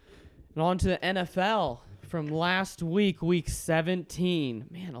 And on to the NFL from last week, week 17.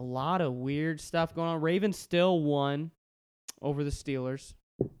 Man, a lot of weird stuff going on. Ravens still won over the Steelers.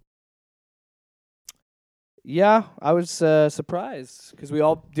 yeah, I was surprised because we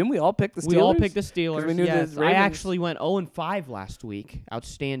all pick the Steelers. We all picked the Steelers. we knew the yes, I Ravens- actually went 0-5 last week.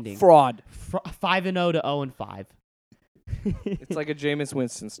 Outstanding. fraud. 5-0 to 0-5. It's like a Jameis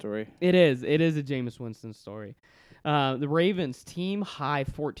Winston story. It is. It is a Jameis Winston story. The Ravens team high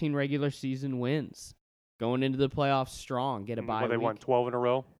 14 regular season wins, going into the playoffs strong. Get a bye. They week. won 12 in a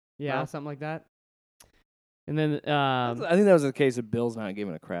row. Yeah, No? something like that. And then I think that was the case of Bills not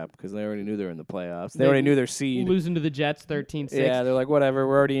giving a crap because they already knew they were in the playoffs. They They already knew their seed. losing to the Jets 13-6. Yeah, they're like, whatever,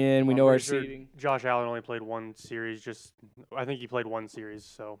 we're already in. We I'm know our pretty sure seeding. Josh Allen only played one series. I think he played one series.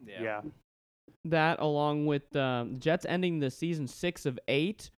 So Yeah. yeah. That along with Jets ending the season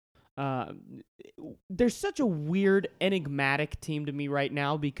 6-8. They're such a weird, enigmatic team to me right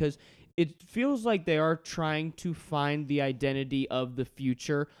now because it feels like they are trying to find the identity of the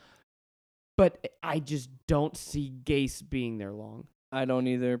future, but I just don't see Gase being there long. I don't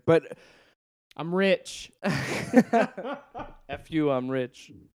either. But I'm rich. F you, I'm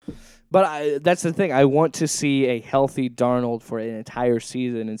rich. But that's the thing. I want to see a healthy Darnold for an entire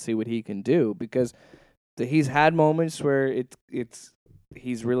season and see what he can do because he's had moments where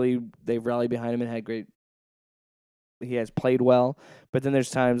they've rallied behind him and had great. He has played well, but then there's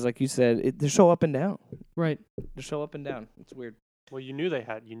times, like you said, they're so up and down. Right. They're so up and down. It's weird. Well, you knew they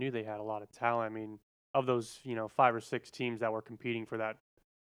had a lot of talent. I mean, of those 5 or 6 teams that were competing for that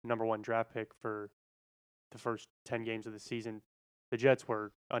number 1 draft pick for the first 10 games of the season, the Jets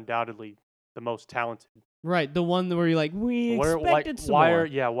were undoubtedly the most talented. Right. The one where you're like, we expected some why more. are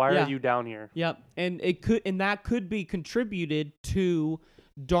Yeah. you down here? Yep, and that could be contributed to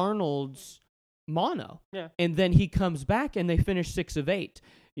Darnold's mono. Yeah. And then he comes back and they finish 6-8.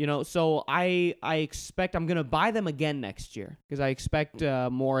 So I expect I'm gonna buy them again next year because I expect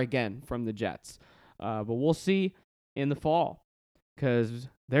more again from the Jets. But we'll see in the fall because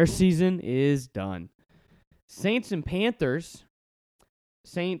their season is done. Saints and Panthers.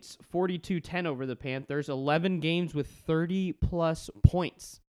 Saints 42-10 over the Panthers. 11 games with 30-plus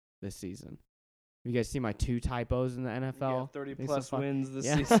points this season. You guys see my 2 typos in the NFL? 30-plus wins this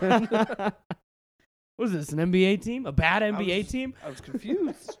Yeah. season. What is this, an NBA team? A bad NBA team? I was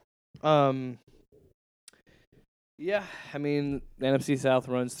confused. Yeah, I mean, the NFC South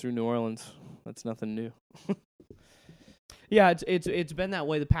runs through New Orleans. That's nothing new. Yeah, it's been that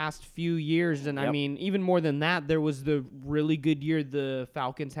way the past few years, and I Yep. mean, even more than that, there was the really good year the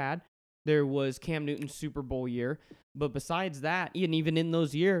Falcons had. There was Cam Newton's Super Bowl year, but besides that, and even in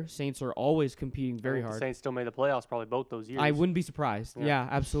those years, Saints are always competing very I think hard. The Saints still made the playoffs probably both those years. I wouldn't be surprised. Yeah. Yeah,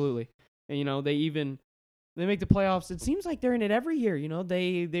 absolutely. And they make the playoffs. It seems like they're in it every year.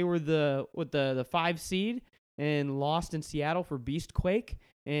 They were the 5 seed and lost in Seattle for Beastquake,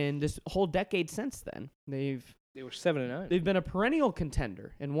 and this whole decade since then They were 7-9. they've been a perennial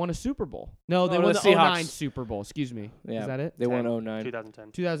contender and won a Super Bowl. No, they Oh, won the the 09 Seahawks. Super Bowl. Excuse me. Yeah, Is that it? They won 10, 09.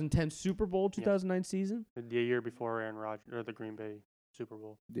 2010. 2010 Super Bowl, 2009 season. The year before Aaron Rodgers or the Green Bay Super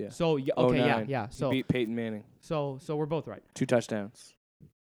Bowl. Yeah. So okay, 09. yeah. He So beat Peyton Manning. so we're both right. 2 touchdowns.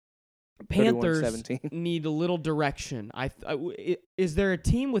 Panthers 31-17. need a little direction. Is there a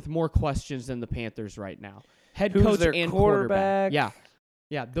team with more questions than the Panthers right now? Head Who's coach their and quarterback? Yeah.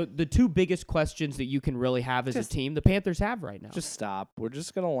 Yeah, the two biggest questions that you can really have as a team, the Panthers have right now. Just stop. We're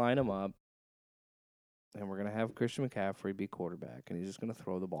just going to line them up. And we're going to have Christian McCaffrey be quarterback. And he's just going to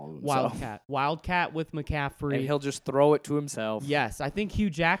throw the ball to himself. Wildcat with McCaffrey. And he'll just throw it to himself. Yes, I think Hugh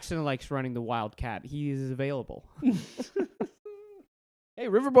Jackson likes running the Wildcat. He is available. Hey,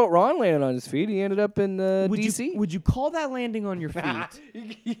 Riverboat Ron landed on his feet. He ended up in D.C. Would you call that landing on your feet?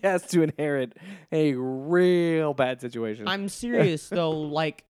 He has to inherit a real bad situation. I'm serious, though.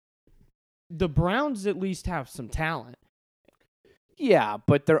 Like, the Browns at least have some talent. Yeah,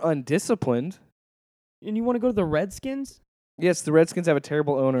 but they're undisciplined. And you want to go to the Redskins? Yes, the Redskins have a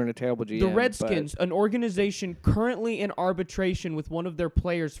terrible owner and a terrible GM. The Redskins, an organization currently in arbitration with one of their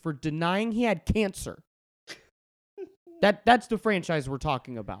players for denying he had cancer. That's the franchise we're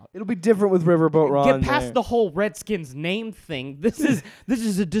talking about. It'll be different with Riverboat Ron. Get past the whole Redskins name thing. This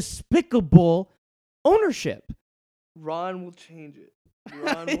is a despicable ownership. Ron will change it.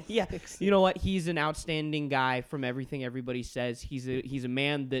 Ron will Yeah, fix it. you know what? He's an outstanding guy from everything everybody says. He's a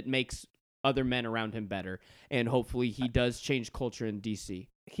man that makes other men around him better, and hopefully he does change culture in DC.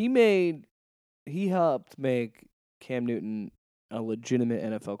 He helped make Cam Newton a legitimate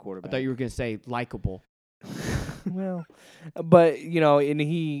NFL I quarterback. thought you were gonna say likable. Well, but and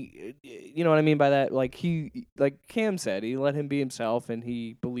he, you know what I mean by that. Like Cam said, he let him be himself, and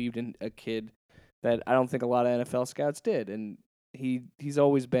he believed in a kid that I don't think a lot of NFL scouts did, and he's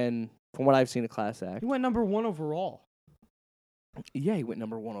always been, from what I've seen, a class act. He went number 1 overall. Yeah, he went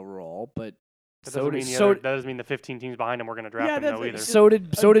number 1 overall, but That so doesn't mean the 15 teams behind him were going to draft him though either. so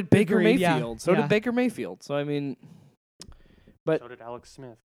did Baker Agreed, yeah, Mayfield. So yeah. did Baker Mayfield. So I mean, but So did Alex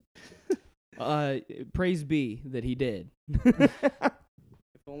Smith. Praise be that he did. if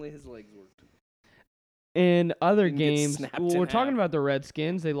only his legs worked. In other Didn't get games, snapped we're in talking half. about the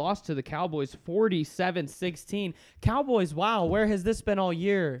Redskins. They lost to the Cowboys 47-16. Cowboys, wow, where has this been all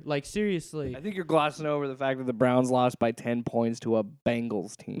year? Like, seriously. I think you're glossing over the fact that the Browns lost by 10 points to a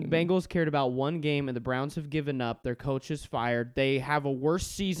Bengals team. Bengals cared about one game, and the Browns have given up. Their coach is fired. They have a worse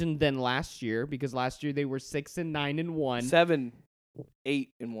season than last year because last year they were 6-9-1.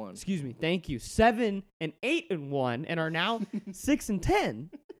 7-8-1. Excuse me. Thank you. 7-8-1, and are now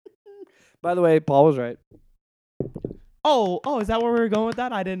 6-10. By the way, Paul was right. Oh, is that where we were going with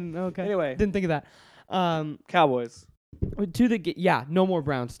that? I didn't. Okay. Anyway. Didn't think of that. Cowboys. No more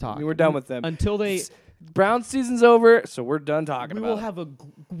Browns talk. We were done with them. until they. Browns season's over, so we're done talking We about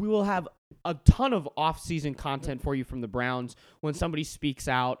will have a ton of off-season content for you from the Browns when somebody speaks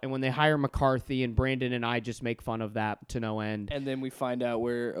out and when they hire McCarthy, and Brandon and I just make fun of that to no end. And then we find out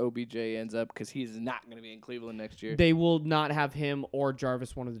where OBJ ends up because he's not going to be in Cleveland next year. They will not have him or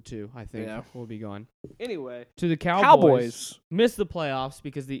Jarvis, one of the two, I think, Yeah. will be gone. Anyway, To the Cowboys. Cowboys. Missed the playoffs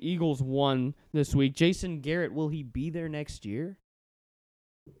because the Eagles won this week. Jason Garrett, will he be there next year?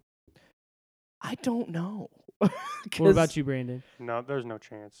 I don't know. What about you, Brandon? No, there's no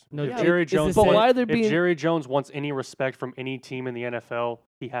chance. No, If yeah, Jerry is Jones, this But it? why are they if being? Jerry Jones wants any respect from any team in the NFL,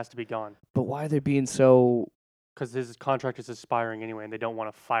 he has to be gone But why are they being so? because his contract is expiring anyway, and they don't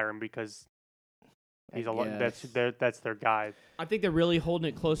want to fire him because he's that's their guy. I think they're really holding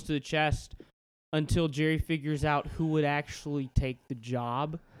it close to the chest until Jerry figures out who would actually take the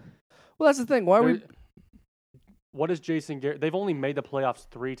job. Well, that's the thing. Why are we? What is Jason Garrett? They've only made the playoffs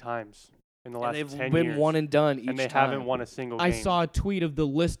 3 times in the last And 10 they've been years, one and done each and they time. haven't won a single game. I saw a tweet of the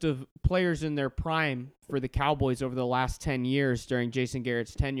list of players in their prime for the Cowboys over the last 10 years during Jason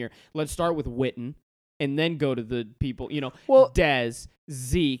Garrett's tenure. Let's start with Witten and then go to the people, Well- Dez,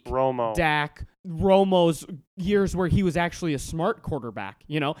 Zeke, Romo. Dak, Romo's years where he was actually a smart quarterback,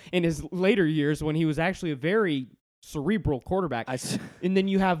 in his later years when he was actually a very cerebral quarterback. And then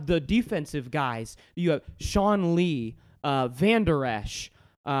you have the defensive guys. You have Sean Lee, Van Der Esch,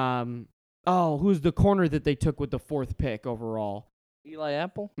 who's the corner that they took with the 4th pick overall? Eli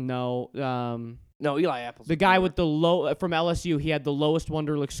Apple? No, No, Eli Apple's the guy with the low from LSU. He had the lowest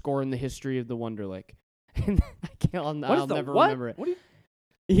Wonderlic score in the history of the Wonderlic. And I'll never remember it. What do you?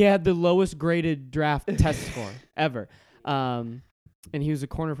 He had the lowest graded draft test score ever. And he was a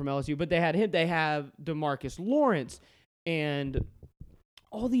corner from LSU. But they had him. They have DeMarcus Lawrence and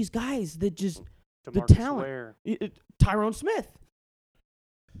all these guys that just DeMarcus talent. Ware. Tyrone Smith.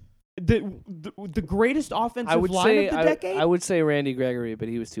 The greatest offensive line of the decade? I would say Randy Gregory, but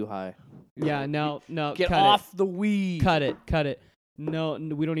he was too high. Yeah, no. Get cut off the weed. Cut it. No,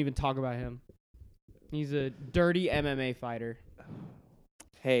 we don't even talk about him. He's a dirty MMA fighter.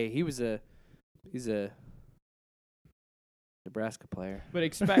 Hey, he's a Nebraska player. But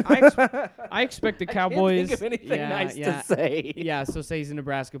I expect the Cowboys. Can't think of anything nice to say. Yeah, so say he's a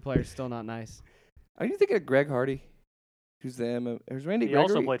Nebraska player, still not nice. Are you thinking of Greg Hardy? Who's the Is Randy He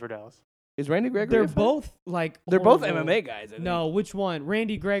Gregory? also played for Dallas. Is Randy Gregory? They're a fan? both like They're both horrible- MMA guys. I think. No, which one?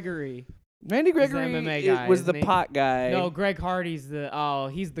 Randy Gregory. Randy the Gregory MMA guy, was the isn't he? pot guy. No, Greg Hardy's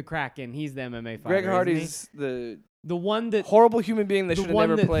he's the Kraken. He's the MMA fighter. Greg isn't Hardy's he? the the one that horrible human being that the should have one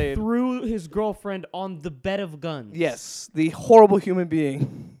never that played. threw his girlfriend on the bed of guns. Yes, the horrible human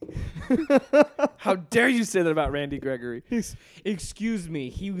being. How dare you say that about Randy Gregory? Excuse me,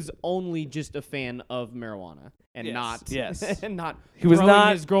 he was only just a fan of marijuana and Yes, not yes. and not He was throwing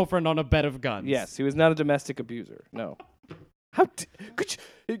not- his girlfriend on a bed of guns. Yes, he was not a domestic abuser. No. Could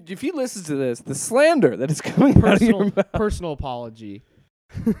you, if he listens to this, the slander that is coming out of your mouth. Personal apology.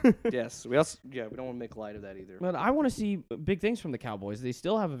 Yes, we don't want to make light of that either. But I want to see big things from the Cowboys. They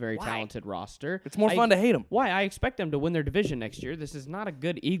still have a very Why? talented roster. It's more fun to hate him. Why? I expect them to win their division next year. This is not a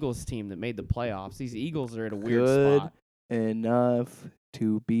good Eagles team that made the playoffs. These Eagles are at a weird Good spot. enough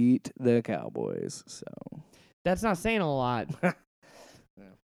to beat the Cowboys. So, That's not saying a lot.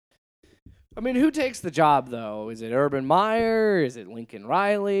 I mean, who takes the job though? Is it Urban Meyer? Is it Lincoln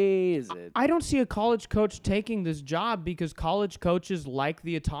Riley? Is it I don't see a college coach taking this job because college coaches like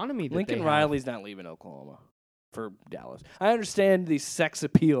the autonomy that Lincoln they have. Riley's not leaving Oklahoma for Dallas. I understand the sex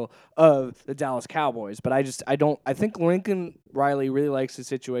appeal of the Dallas Cowboys, but I think Lincoln Riley really likes the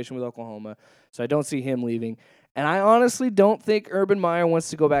situation with Oklahoma, so I don't see him leaving. And I honestly don't think Urban Meyer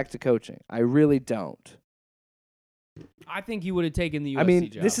wants to go back to coaching. I really don't. I think he would have taken the USC I mean,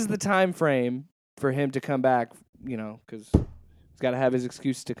 job. this is the time frame for him to come back, because he's got to have his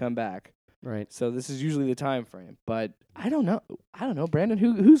excuse to come back. right. So this is usually the time frame. But I don't know. Brandon.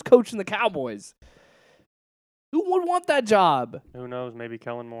 Who's coaching the Cowboys? Who would want that job? Who knows? Maybe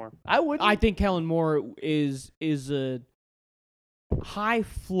Kellen Moore. I wouldn't. I think Kellen Moore is a high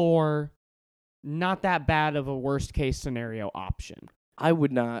floor, not that bad of a worst case scenario option. I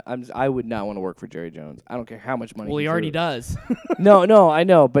would not. I would not want to work for Jerry Jones. I don't care how much money. Well, he already threw. does. No, I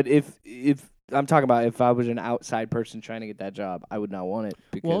know. But if I'm talking about if I was an outside person trying to get that job, I would not want it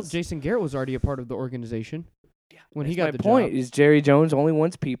because. Well, Jason Garrett was already a part of the organization. Yeah, when he that's got my the point job. is Jerry Jones only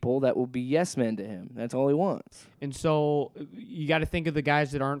wants people that will be yes men to him. That's all he wants. And so you got to think of the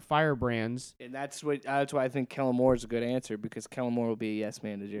guys that aren't firebrands. And that's why I think Kellen Moore is a good answer because Kellen Moore will be a yes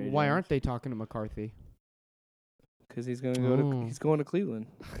man to Jerry Jones. Why aren't they talking to McCarthy? Because he's going to go to Oh. he's going to Cleveland.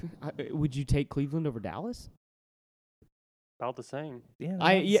 Would you take Cleveland over Dallas? About the same.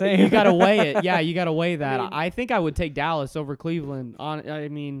 Yeah, You got to weigh it. Yeah, you got to weigh that. mean- I think I would take Dallas over Cleveland.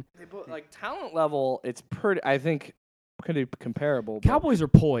 They both, like talent level, it's pretty comparable. but Cowboys are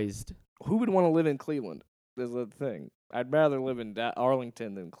poised. who would want to live in Cleveland? Is the thing. I'd rather live in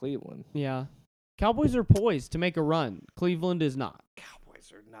Arlington than Cleveland. Yeah. Cowboys are poised to make a run. Cleveland is not.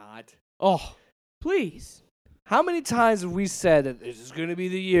 Cowboys are not. Oh, please. How many times have we said that this is going to be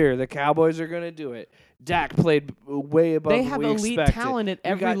the year the Cowboys are going to do it? Dak played way above. They have what we elite expected. talent at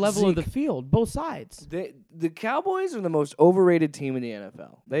You every got level of the Zeke. field, both sides. The Cowboys are the most overrated team in the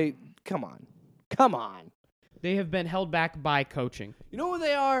NFL. Come on. They have been held back by coaching. You know what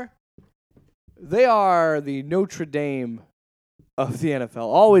they are? They are the Notre Dame of the NFL.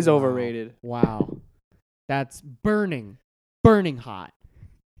 Always Wow. overrated. Wow. That's burning hot.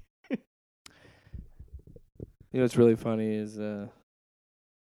 You know what's really funny is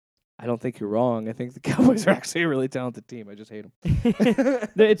I don't think you're wrong. I think the Cowboys are actually a really talented team. I just hate them.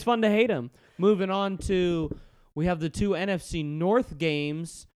 It's fun to hate them. Moving on to, we have the two NFC North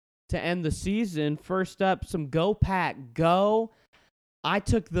games to end the season. First up, some Go Pack Go. I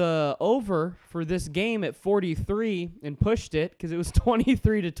took the over for this game at 43 and pushed it because it was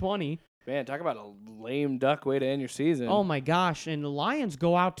 23-20. Man, talk about a lame duck way to end your season. Oh my gosh, and the Lions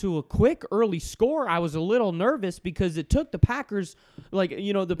go out to a quick early score. I was a little nervous because it took the Packers,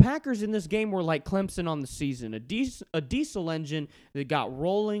 the Packers in this game were like Clemson on the season, a diesel engine that got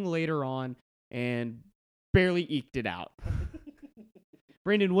rolling later on and barely eked it out.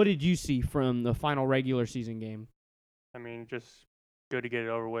 Brandon, what did you see from the final regular season game? I mean, just good to get it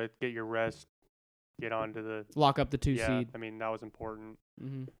over with, get your rest, get on to the Lock up the 2 yeah. seed. I mean, that was important.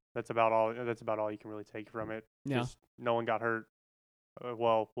 Mm-hmm. That's about all you can really take from it. Yeah. Just no one got hurt.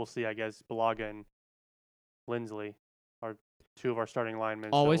 Well, we'll see. I guess Balaga and Lindsley are two of our starting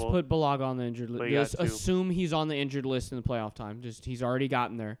linemen. so Always we'll- put Balaga on the injured But list. you got Just two. assume he's on the injured list in the playoff time. Just he's already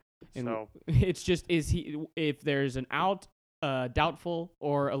gotten there. And So it's just if there's an out, doubtful,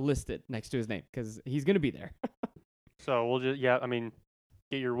 or a listed next to his name because he's gonna be there. we'll just I mean,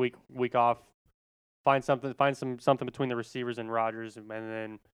 get your week off. find something between the receivers and Rodgers, and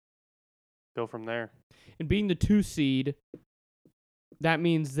then go from there. And being the 2 seed, that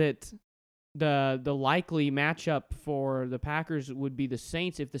means that the likely matchup for the Packers would be the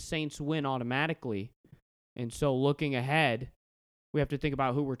Saints if the Saints win automatically. And so looking ahead, we have to think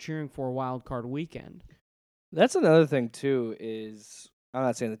about who we're cheering for wild card weekend. That's another thing too. Is I'm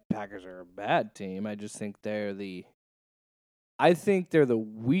not saying the Packers are a bad team. I just think they're the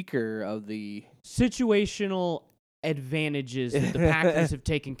weaker of the Situational advantages that the Packers have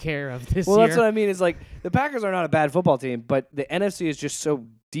taken care of this Well, year. that's what I mean. Is like the Packers are not a bad football team, but the NFC is just so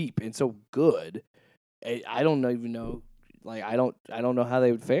deep and so good. I don't even know. Like I don't know how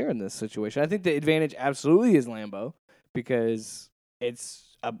they would fare in this situation. I think the advantage absolutely is Lambeau because it's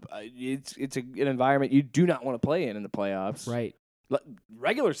an environment you do not want to play in the playoffs. Right.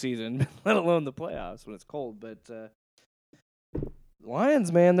 Regular season, let alone the playoffs when it's cold. But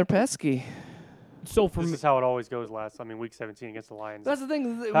Lions, man, they're pesky. So for This me, is how it always goes. Week 17 against the Lions. That's the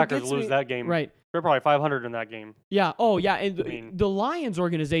thing. What Packers gets lose me- that game. right. They're probably 500 in that game. Yeah. Oh, yeah. And I mean- the Lions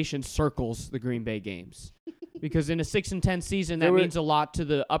organization circles the Green Bay games because in a 6-10 season, that They were- means a lot to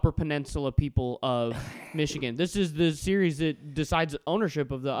the Upper Peninsula people of Michigan. This is the series that decides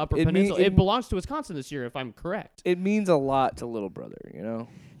ownership of the Upper It mean- Peninsula. it- It belongs to Wisconsin this year, if I'm correct. It means a lot to little brother, you know.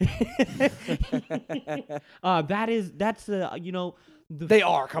 That's the They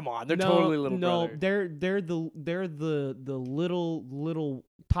are. Come on, they're totally little brother. they're the little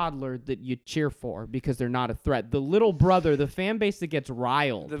toddler that you cheer for because they're not a threat. The little brother, the fan base that gets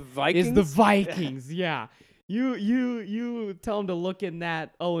riled, The Vikings is the Vikings. Yeah, you tell them to look in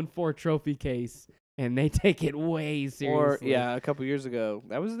that 0-4 trophy case, and they take it way seriously. Or a couple years ago,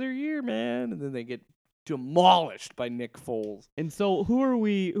 that was their year, man, and then they get demolished by Nick Foles. And so, who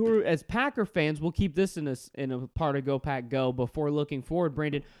are as Packer fans? We'll keep this in a part of Go Pack Go before looking forward.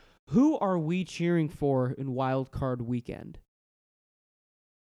 Brandon, who are we cheering for in Wild Card Weekend?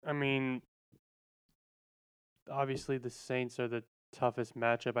 I mean, obviously the Saints are the toughest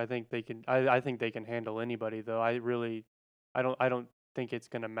matchup. I think they can. I think they can handle anybody, though. I don't think it's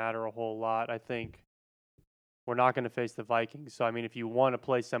going to matter a whole lot. I think we're not going to face the Vikings. So I mean, if you want to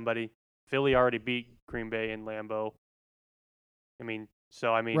play somebody, Philly already beat Green Bay in Lambeau.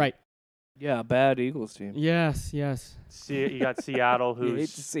 Right. Yeah, bad Eagles team. Yes. You got Seattle, You hate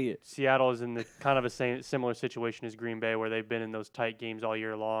who's to see it. Seattle is in the kind of a similar situation as Green Bay, where they've been in those tight games all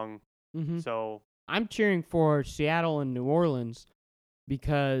year long. Mm-hmm. So I'm cheering for Seattle and New Orleans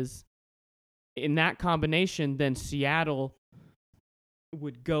because in that combination, then Seattle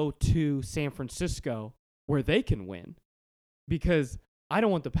would go to San Francisco where they can win. Because I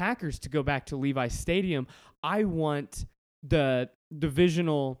don't want the Packers to go back to Levi's Stadium. I want the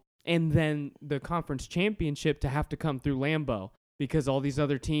divisional and then the conference championship to have to come through Lambeau because all these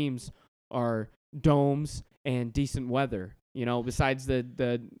other teams are domes and decent weather. You know, besides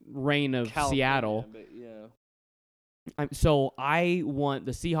the rain of California, Seattle. but yeah. So I want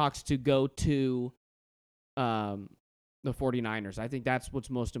the Seahawks to go to the 49ers. I think that's what's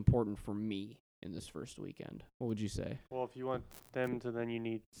most important for me in this first weekend. What would you say? Well, if you want them to, then you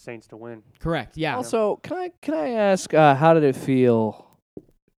need Saints to win. Correct. Yeah. Also, can I ask, how did it feel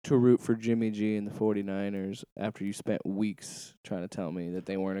to root for Jimmy G and the 49ers after you spent weeks trying to tell me that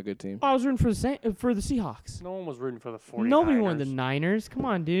they weren't a good team? I was rooting for the Seahawks. No one was rooting for the 49ers. Nobody wanted the Niners. Come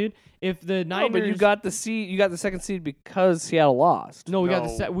on, dude. If the Niners, No, but you got the second seed because Seattle lost. no, we got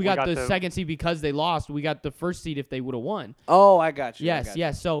No, the we got got the the- second seed because they lost. We got the first seed if they would have won. Oh, I got you. I Yes, got you.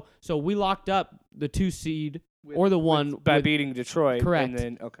 yes. So we locked up the 2 seed or the 1 by with- beating Detroit. Correct. And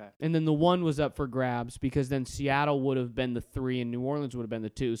then and then the 1 was up for grabs because then Seattle would have been the 3 and New Orleans would have been the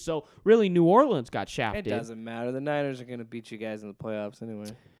 2. So really, New Orleans got it shafted. doesn't matter. The Niners are gonna beat you guys in the playoffs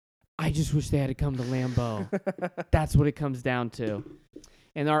anyway. I just wish they had to come to Lambeau. That's what it comes down to.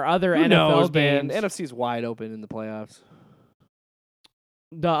 And our other Who NFL knows, man? games, NFC's wide open in the playoffs.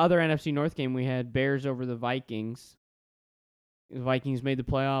 the other NFC North game we had Bears over the Vikings. The Vikings made the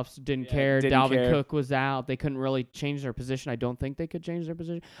playoffs, didn't Yeah, care. didn't Dalvin care. Cook was out. They couldn't really change their position. I don't think they could change their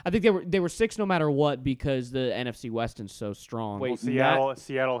position. I think they were 6 no matter what because the NFC West is so strong. Wait, Well,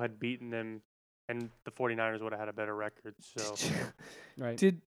 Seattle had beaten them, and the 49ers would have had a better record. So Right.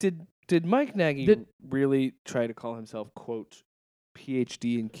 Did Mike Nagy Did- really try to call himself quote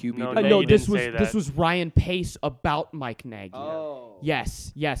PhD in QB? No, development? Nagy no, didn't this was say this that. was Ryan Pace about Mike Nagy. Oh.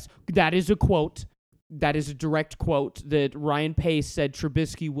 Yes. That is a quote. That is a direct quote that Ryan Pace said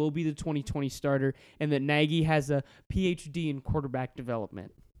Trubisky will be the 2020 starter and that Nagy has a PhD in quarterback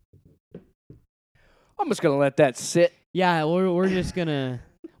development. I'm just gonna let that sit. Yeah, we're just gonna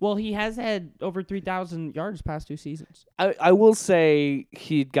Well, he has had over 3,000 yards past 2 seasons. I will say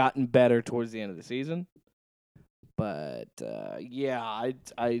he'd gotten better towards the end of the season. But yeah,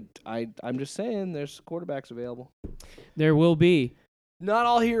 I'm just saying there's quarterbacks available. There will be. Not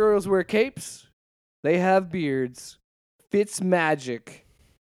all heroes wear capes. They have beards. Fitzmagic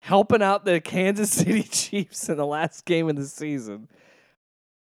helping out the Kansas City Chiefs in the last game of the season.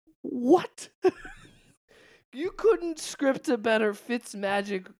 What? You couldn't script a better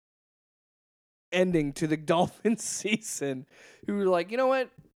Fitzmagic ending to the Dolphins season. Who were like, you know what?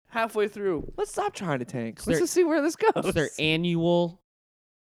 Halfway through, let's stop trying to tank. Let's just see where this goes. It's their annual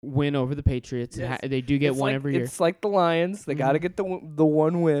win over the Patriots. Yes. They do get It's one like, every year. It's like the Lions. They got to get the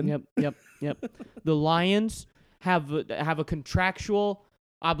one win. Yep. The Lions have a contractual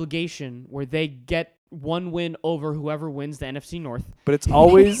obligation where they get one win over whoever wins the NFC North. But it's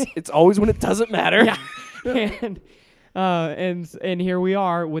always when it doesn't matter. Yeah. And here we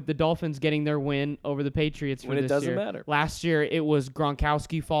are with the Dolphins getting their win over the Patriots When for it this doesn't year. matter. Last year it was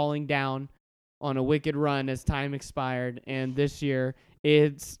Gronkowski falling down on a wicked run as time expired, and this year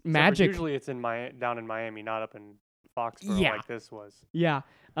it's Except for magic. Usually it's down in Miami, not up in Foxborough Yeah. like this was. Yeah.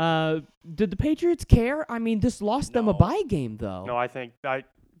 Did the Patriots care? I mean, this lost them a No. bye game, though. No, I think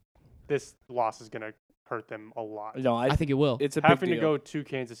this loss is going to hurt them a lot. No, I think it will. it's a Having big to deal. go to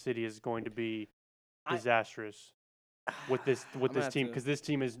Kansas City is going to be I- disastrous with this I'm gonna have team to- because this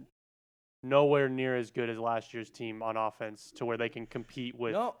team is nowhere near as good as last year's team on offense to where they can compete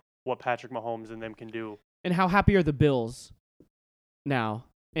with No. what Patrick Mahomes and them can do. And how happy are the Bills now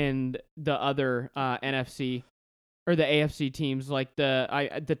and the other NFC or the AFC teams like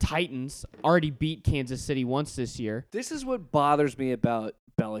the Titans already beat Kansas City once this year. This is what bothers me about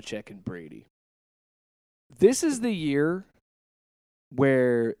Belichick and Brady. This is the year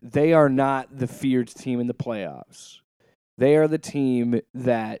where they are not the feared team in the playoffs. They are the team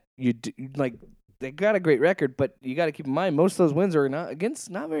that they got a great record, but you got to keep in mind most of those wins are not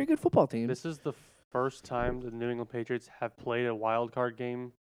against not very good football teams. This is the first time the New England Patriots have played a wild card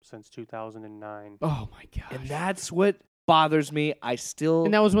game since 2009. Oh my gosh. And that's what bothers me.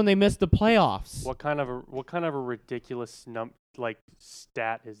 And that was when they missed the playoffs. What kind of a ridiculous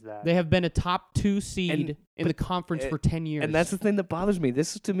stat is that? They have been a top 2 seed in the conference for 10 years. And that's the thing that bothers me.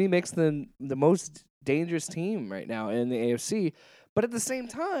 This to me makes them the most dangerous team right now in the AFC. But at the same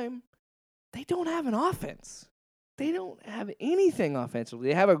time, they don't have an offense. They don't have anything offensively.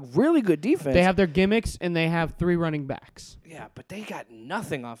 They have a really good defense. They have their gimmicks and they have 3 running backs. Yeah, but they got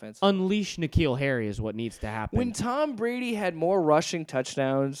nothing offensively. Unleash N'Keal Harry is what needs to happen. When Tom Brady had more rushing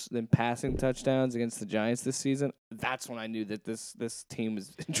touchdowns than passing touchdowns against the Giants this season, that's when I knew that this team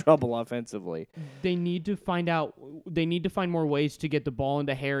was in trouble offensively. They need to find more ways to get the ball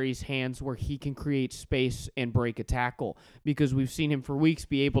into Harry's hands where he can create space and break a tackle, because we've seen him for weeks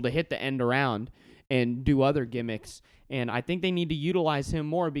be able to hit the end around and do other gimmicks. And I think they need to utilize him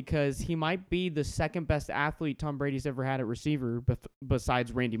more because he might be the second best athlete Tom Brady's ever had at receiver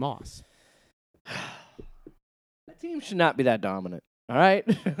besides Randy Moss. The team should not be that dominant. All right?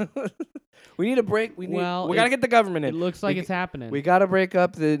 We need a break. We got to get the government in. It looks like it's happening. We got to break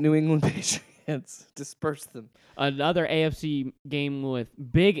up the New England Patriots. Disperse them. Another AFC game with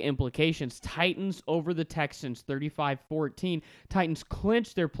big implications. Titans over the Texans, 35-14. Titans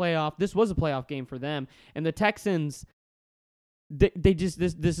clinched their playoff. This was a playoff game for them. And the Texans, they just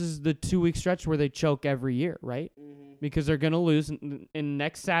this is the 2-week stretch where they choke every year, right? Mm-hmm. Because they're going to lose in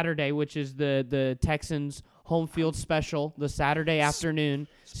next Saturday, which is the Texans home field special, the Saturday afternoon.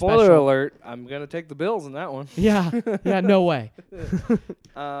 Spoiler special. alert, I'm going to take the Bills in that one. Yeah, no way.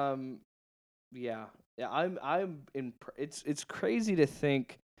 Yeah. It's crazy to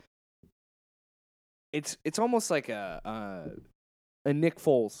think. It's almost like a Nick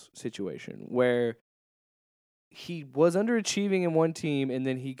Foles situation where he was underachieving in one team and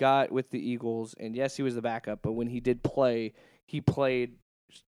then he got with the Eagles, and yes, he was the backup, but when he did play, he played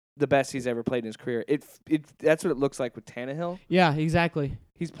the best he's ever played in his career. That's what it looks like with Tannehill. Yeah, exactly.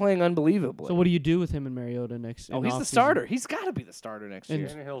 He's playing unbelievably. So what do you do with him and Mariota next? Oh, he's the starter. He's got to be the starter next year.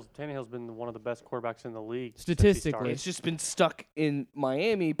 Tannehill's been one of the best quarterbers in the league since he Statistically. started. It's just been stuck in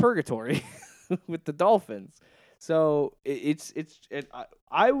Miami purgatory with the Dolphins. So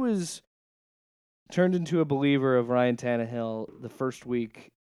I was turned into a believer of Ryan Tannehill the first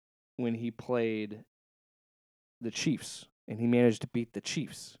week when he played the Chiefs, and he managed to beat the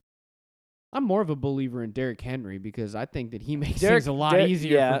Chiefs. I'm more of a believer in Derrick Henry because I think that he makes things a lot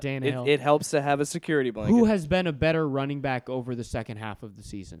easier for Tannehill. It helps to have a security blanket. Who has been a better running back over the second half of the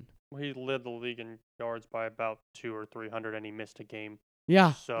season? He led the league in yards by about 200 or 300, and he missed a game.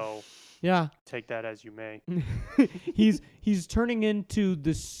 Yeah, So yeah. take that as you may. he's turning into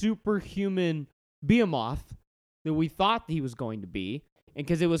the superhuman behemoth that we thought he was going to be, and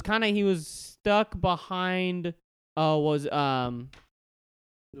because it was he was stuck behind was The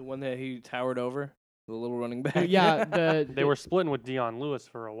one that he towered over, the little running back. yeah They were splitting with Deion Lewis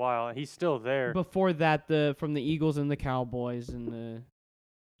for a while. He's still there. before that from the Eagles and the Cowboys and the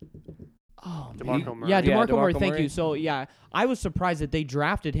DeMarco Murray. Yeah, Yeah, DeMarco Murray, DeMarco thank Murray. you. So, yeah, I was surprised that they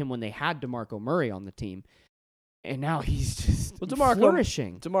drafted him when they had DeMarco Murray on the team. And now he's just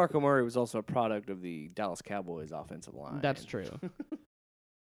flourishing. DeMarco Murray was also a product of the Dallas Cowboys offensive line. That's true.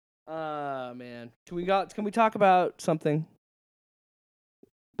 Man. Can we talk about something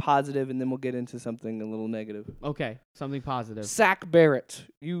positive, and then we'll get into something a little negative? Okay, something positive. Sack Barrett.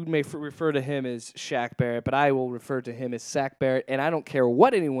 You may refer to him as Shaq Barrett, but I will refer to him as Sack Barrett, and I don't care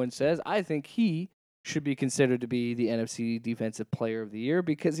what anyone says. I think he should be considered to be the NFC Defensive Player of the Year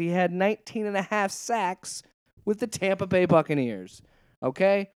because he had 19 and a half sacks with the Tampa Bay Buccaneers.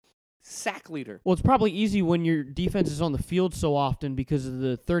 Okay? Sack leader. Well, it's probably easy when your defense is on the field so often because of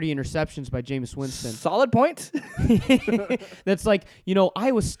the 30 interceptions by Jameis Winston. Solid point. That's like,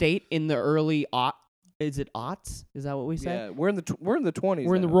 Iowa State in the early is it aughts? Is that what we say? Yeah, we're in the 20s. We're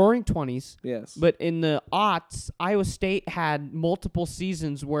in the now. roaring 20s. Yes. But in the aughts, Iowa State had multiple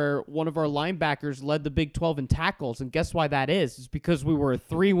seasons where one of our linebackers led the Big 12 in tackles. And guess why that is? It's because we were a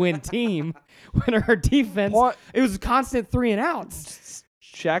 3-win team when our defense, it was a constant 3 and outs.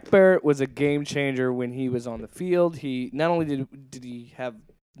 Shaq Barrett was a game changer when he was on the field. He not only did he have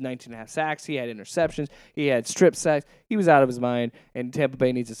 19 and a half sacks, he had interceptions, he had strip sacks. He was out of his mind, and Tampa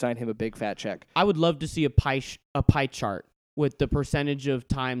Bay needs to sign him a big fat check. I would love to see a pie chart with the percentage of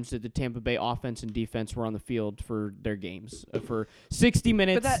times that the Tampa Bay offense and defense were on the field for their games. For 60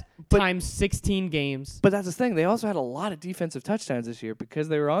 minutes times 16 games. But that's the thing. They also had a lot of defensive touchdowns this year because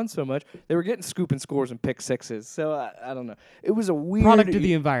they were on so much. They were getting scoop and scores and pick sixes. So, I don't know. It was a weird product of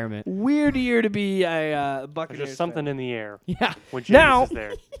the environment. Weird year to be a Buccaneers There's just something in the air. Yeah. When Now- Jameis is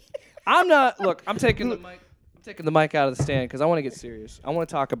there. I'm taking the mic out of the stand because I want to get serious. I want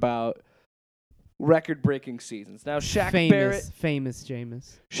to talk about record-breaking seasons. Now, Shaq Famous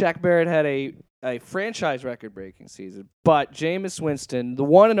Jameis. Barrett had a franchise record-breaking season, but Jameis Winston, the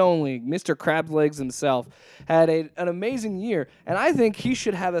one and only Mr. Crab Legs himself, had an amazing year, and I think he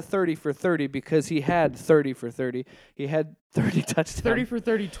should have a 30 for 30 because he had 30 for 30. He had 30 touchdowns. 30 for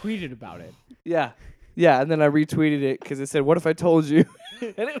 30 tweeted about it. Yeah, and then I retweeted it because it said, "What if I told you?"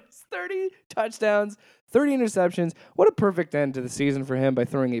 And it was 30 touchdowns, 30 interceptions. What a perfect end to the season for him by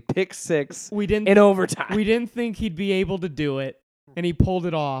throwing a pick six in overtime. We didn't think he'd be able to do it, and he pulled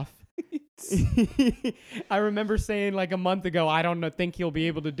it off. I remember saying like a month ago, I don't think he'll be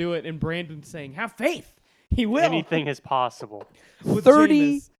able to do it, and Brandon saying, "Have faith, he will." Anything is possible. With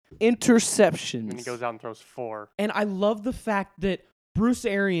 30 Jameis. interceptions. And he goes out and throws 4. And I love the fact that Bruce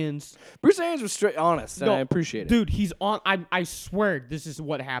Arians, was straight honest, and No, I appreciate it. dude, he's on. I swear this is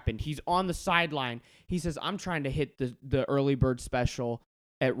what happened. He's on the sideline. He says, "I'm trying to hit the early bird special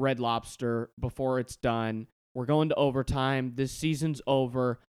at Red Lobster before it's done. We're going to overtime. This season's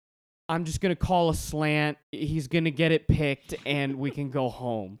over. I'm just gonna call a slant. He's gonna get it picked, and we can go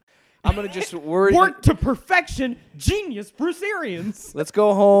home." I'm going to just worry. Work to perfection, genius, Bruce Arians. Let's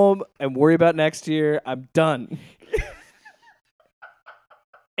go home and worry about next year. I'm done.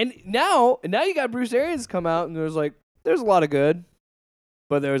 And now you got Bruce Arians come out and there's a lot of good,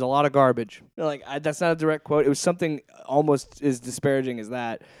 but there's a lot of garbage. That's not a direct quote. It was something almost as disparaging as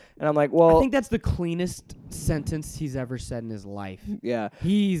that. And I'm like, well, I think that's the cleanest sentence he's ever said in his life. yeah.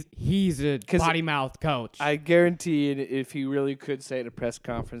 He's a 'Cause potty mouth coach. I guarantee if he really could say at a press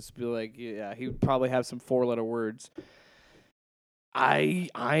conference, be like, yeah, he would probably have some 4-letter words. I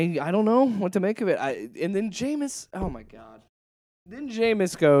don't know what to make of it. And then Jameis, oh my God. Then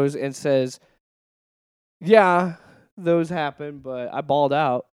Jameis goes and says, "Yeah, those happen, but I balled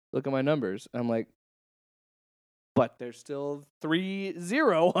out. Look at my numbers." I'm like, but there's still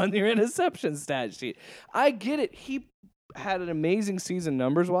 3-0 on your interception stat sheet. I get it. He had an amazing season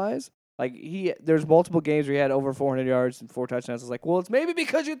numbers-wise. There's multiple games where he had over 400 yards and 4 touchdowns. I was like, well, it's maybe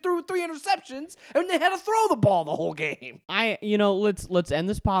because you threw 3 interceptions and they had to throw the ball the whole game. Let's end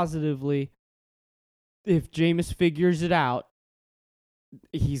this positively. If Jameis figures it out,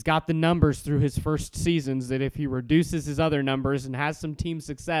 he's got the numbers through his first seasons that if he reduces his other numbers and has some team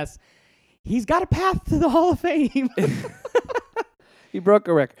success, he's got a path to the Hall of Fame. He broke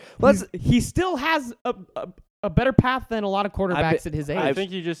a record. He still has a better path than a lot of quarterbacks at his age. I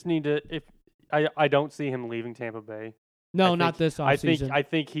think you just need to. I don't see him leaving Tampa Bay. No, not this offseason. I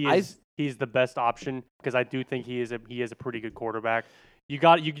think he's the best option because I do think he is a pretty good quarterback.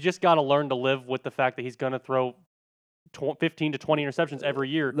 you just got to learn to live with the fact that he's going to throw 15 to 20 interceptions every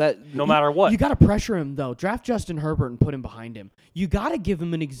year, no matter what. You got to pressure him, though. Draft Justin Herbert and put him behind him. You got to give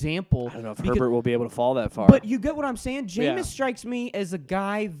him an example. I don't know if Herbert will be able to fall that far. But you get what I'm saying? Jameis Yeah. strikes me as a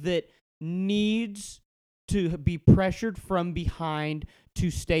guy that needs to be pressured from behind to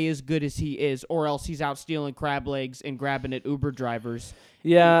stay as good as he is, or else he's out stealing crab legs and grabbing at Uber drivers.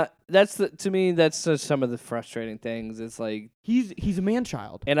 yeah, to me that's some of the frustrating things. It's like He's a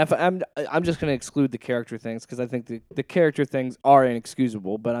man-child. And I'm just gonna exclude the character things because I think the character things are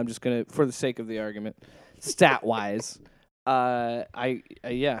inexcusable. But I'm just gonna, for the sake of the argument, stat wise,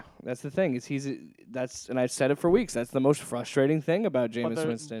 yeah, that's the thing. And I've said it for weeks. That's the most frustrating thing about Jameis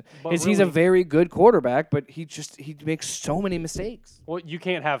Winston is he's a very good quarterback, but he makes so many mistakes. Well, you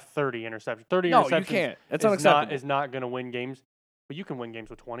can't have 30 interceptions. 30 No, interceptions you can't. That's is unacceptable. is not going to win games. But you can win games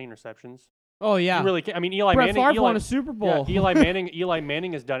with 20 interceptions. Oh, yeah. You really can. I mean, Eli Brett Manning. Favre won a Super Bowl. Yeah, Eli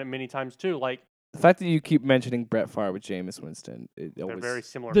Manning has done it many times too. Like, The fact that you keep mentioning Brett Favre with Jameis Winston, they're very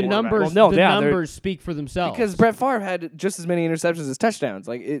similar. The quarterbacks. numbers, Well, no, the yeah, they're- numbers speak for themselves. because Brett Favre had just as many interceptions as touchdowns.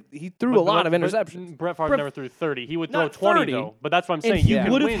 Like he threw a lot of interceptions. Brett Favre Brett- never threw 30. He would throw Not 20 30. though. But that's what I'm and saying. he You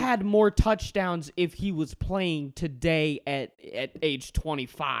can would have win. had more touchdowns if he was playing today at age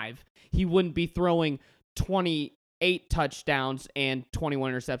 25. He wouldn't be throwing 28 touchdowns and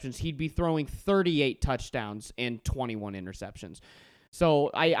 21 interceptions. He'd be throwing 38 touchdowns and 21 interceptions.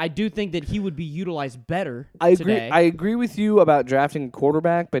 So I do think that he would be utilized better today. I agree with you about drafting a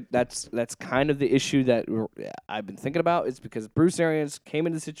quarterback, but that's kind of the issue that I've been thinking about. Is because Bruce Arians came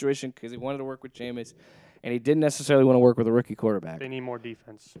into the situation because he wanted to work with Jameis, and he didn't necessarily want to work with a rookie quarterback. They need more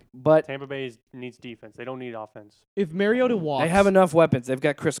defense. But Tampa Bay needs defense. They don't need offense. If Mariota walks, they have enough weapons. They've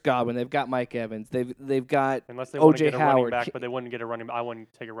got Chris Godwin. They've got Mike Evans. They've got Unless they want to O.J. get a running Howard. back, but they wouldn't get a running. I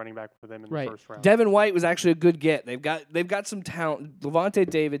wouldn't take a running back for them in Right. the first round. Devin White was actually a good get. They've got some talent. Levante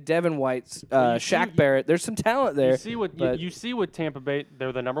David, Devin White, Shaq Barrett. There's some talent there. You see what Tampa Bay.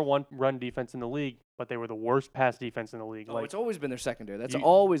 They're the number one run defense in the league, but they were the worst pass defense in the league. Oh, it's always been their secondary. That's you-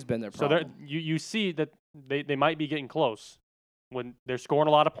 always been their so problem. you see that they might be getting close when they're scoring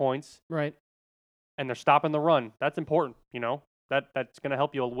a lot of points right. and they're stopping the run. That's important. You know that's going to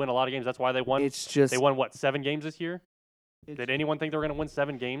help you win a lot of games. That's why they won. It's just They won what 7 games this year? Did anyone think they were going to win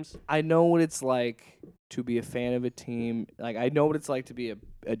 7 games? I know what it's like to be a fan of a team. Like I know what it's like to be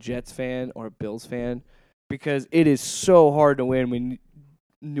a Jets fan or a Bills fan because it is so hard to win when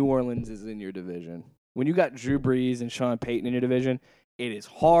New Orleans is in your division. When you got Drew Brees and Sean Payton in your division, it is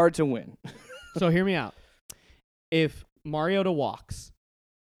hard to win. So hear me out. If Mariota walks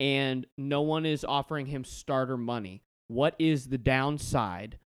and no one is offering him starter money, what is the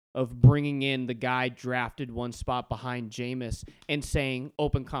downside of bringing in the guy drafted one spot behind Jameis and saying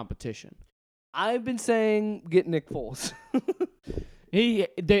open competition? I've been saying get Nick Foles.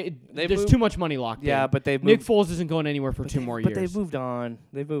 There's moved- too much money locked Yeah, in. but they've Nick moved, Foles isn't going anywhere for 2 more years. But they've moved on.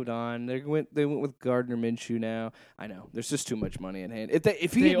 They've moved on. They went with Gardner Minshew now. I know. There's just too much money in hand.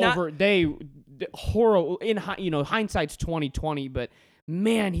 If he horrible in hindsight's 2020, but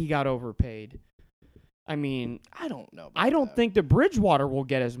man, he got overpaid. I mean, I don't know. I don't think that Bridgewater will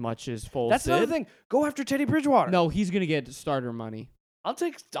get as much as Foles That's did. another thing. Go after Teddy Bridgewater. No, he's gonna get starter money. I'll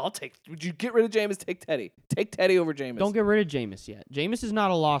take. Would you get rid of Jameis? Take Teddy. Take Teddy over Jameis. Don't get rid of Jameis yet. Jameis is not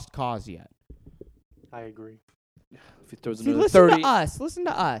a lost cause yet. I agree. If he throws See, another listen 30. to us. Listen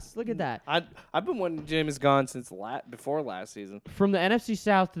to us. Look at that. I've been wanting Jameis gone since before last season. From the NFC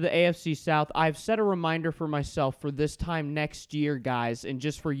South to the AFC South, I've set a reminder for myself for this time next year, guys, and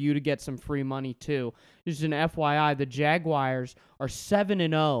just for you to get some free money too. Just an FYI, the Jaguars are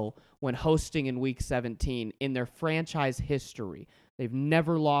 7-0 when hosting in Week 17 in their franchise history. They've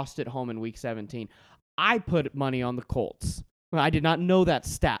never lost at home in Week 17. I put money on the Colts. I did not know that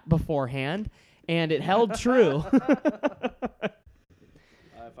stat beforehand, and it held true. If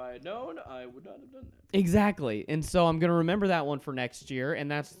I had known, I would not have done that. Exactly. And so I'm going to remember that one for next year, and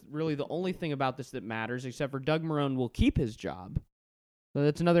that's really the only thing about this that matters, except for Doug Marrone will keep his job. So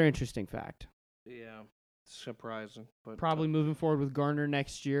that's another interesting fact. Yeah, surprising. But Probably moving forward with Garner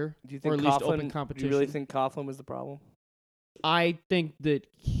next year, do you or think at least Coughlin? open Do you competition. really think Coughlin was the problem? I think that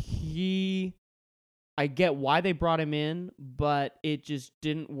I get why they brought him in, but it just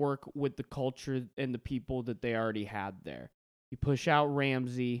didn't work with the culture and the people that they already had there. You push out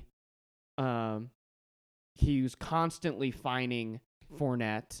Ramsey. He was constantly fining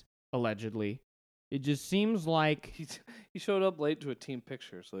Fournette, allegedly. It just seems like He showed up late to a team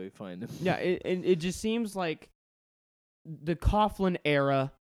picture, so they find him. yeah, it just seems like the Coughlin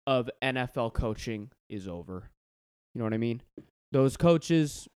era of NFL coaching is over. You know what I mean? Those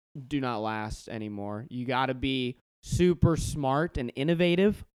coaches do not last anymore. You got to be super smart and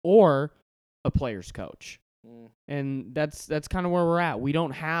innovative, or a player's coach. And that's kind of where we're at. We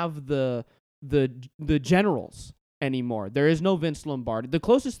don't have the generals anymore. There is no Vince Lombardi. The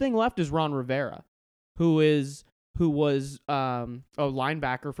closest thing left is Ron Rivera, who was a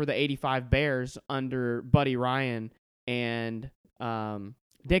linebacker for the '85 Bears under Buddy Ryan and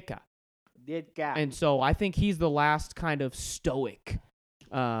Ditka. And so I think he's the last kind of stoic,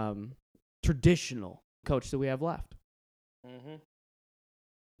 traditional coach that we have left. Mm-hmm.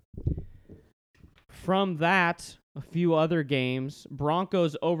 From that, a few other games.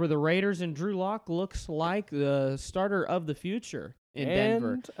 Broncos over the Raiders, and Drew Lock looks like the starter of the future in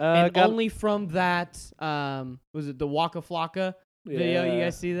Denver. And only from that, was it the Waka Flocka video? You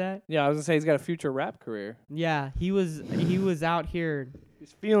guys see that? Yeah, I was gonna say he's got a future rap career. Yeah, he was out here.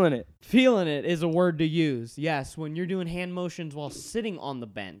 He's feeling it. Feeling it is a word to use. Yes, when you're doing hand motions while sitting on the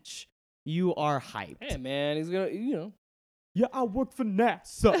bench, you are hyped. Hey man, he's gonna Yeah, I work for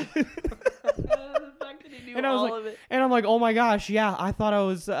NASA. And I was like, and I'm like, oh my gosh, yeah. I thought I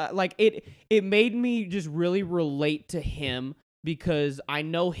was like, it made me just really relate to him because I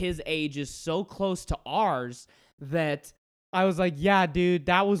know his age is so close to ours that I was like, yeah, dude,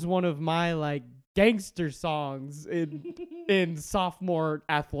 that was one of my like gangster songs in sophomore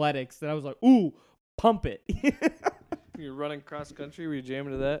athletics. That I was like, ooh, pump it. You're running cross country. Were you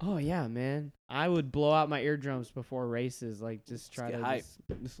jamming to that? Oh yeah, man. I would blow out my eardrums before races. Like just try to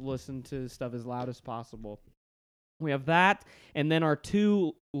just listen to stuff as loud as possible. We have that, and then our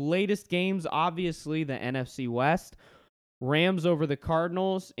two latest games. Obviously, the NFC West. Rams over the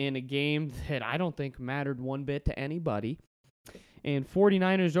Cardinals in a game that I don't think mattered one bit to anybody. And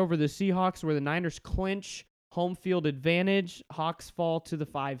 49ers over the Seahawks, where the Niners clinch home field advantage. Hawks fall to the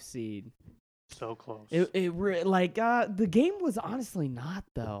 5 seed. So close. The game was honestly not,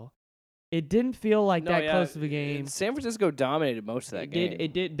 though. It didn't feel like close of a game. San Francisco dominated most of that game.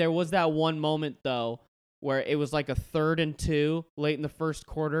 It did. There was that one moment, though, where it was like a 3rd and 2 late in the first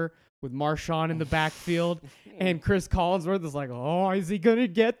quarter with Marshawn in the backfield, and Chris Collinsworth is like, oh, is he going to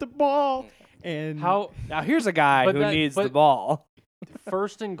get the ball? And now here's a guy who needs the ball.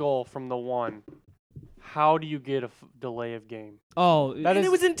 1st and goal from the 1. How do you get a delay of game? Oh,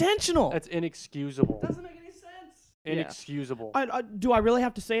 it was intentional. That's inexcusable. Doesn't make any sense. Inexcusable. Do I really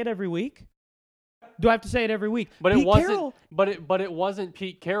have to say it every week? Do I have to say it every week? But Pete it wasn't. Carroll, But it wasn't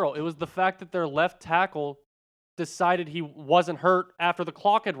Pete Carroll. It was the fact that their left tackle decided he wasn't hurt after the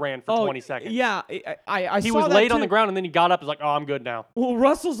clock had ran for 20 seconds. Yeah, I he saw was that laid too. on the ground and then he got up. He's like, "Oh, I'm good now." Well,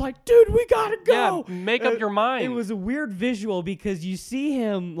 Russell's like, "Dude, we gotta go." Yeah, make up your mind. It was a weird visual because you see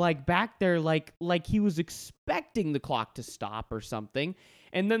him like back there, like he was expecting the clock to stop or something,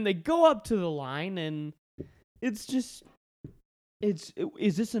 and then they go up to the line and it's just. Is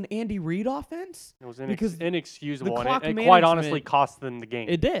this an Andy Reid offense? It was because inexcusable, the clock and it quite honestly management- cost them the game.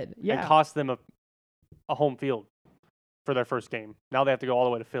 It did, yeah. It cost them a home field for their first game. Now they have to go all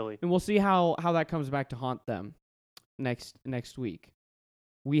the way to Philly. And we'll see how that comes back to haunt them next week.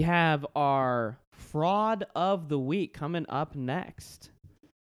 We have our fraud of the week coming up next.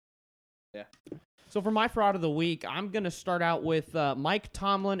 Yeah. So for my fraud of the week, I'm going to start out with Mike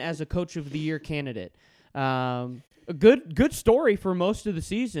Tomlin as a coach of the year candidate. A good story for most of the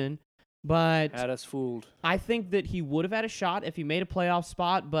season, but Had us fooled. I think that he would have had a shot if he made a playoff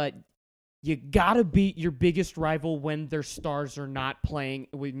spot, but you got to beat your biggest rival when their stars are not playing,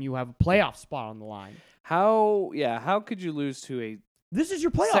 when you have a playoff spot on the line. How could you lose to a This is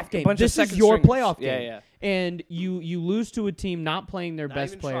your playoff game. bunch of This is second your stringers? playoff game. Yeah. And you lose to a team not playing their Not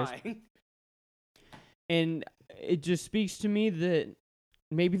best even players. trying. And it just speaks to me that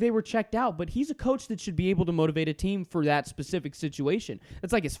maybe they were checked out, but he's a coach that should be able to motivate a team for that specific situation.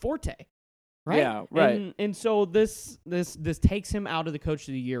 That's like his forte, right? Yeah, right. And so this takes him out of the coach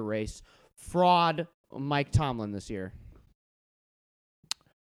of the year race. Fraud Mike Tomlin this year.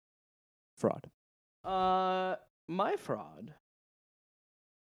 Fraud. My fraud.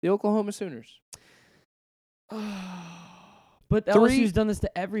 The Oklahoma Sooners. But LSU's done this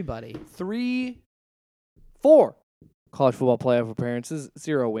to everybody. 4 college football playoff appearances,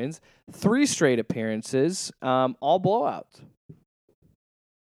 0 wins, 3 straight appearances, all blowouts.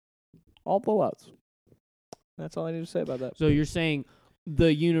 All blowouts. That's all I need to say about that. So you're saying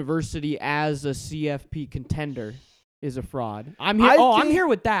the university as a CFP contender is a fraud. I'm here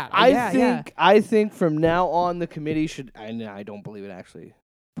with that. I think from now on the committee should, and I don't believe in actually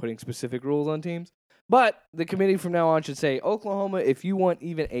putting specific rules on teams, But the committee from now on should say, Oklahoma, if you want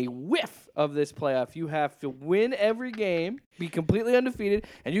even a whiff of this playoff, you have to win every game, be completely undefeated,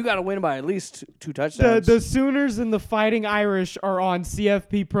 and you got to win by at least 2 touchdowns. The Sooners and the Fighting Irish are on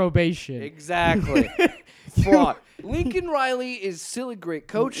CFP probation. Exactly. Fraud. Lincoln Riley is still a great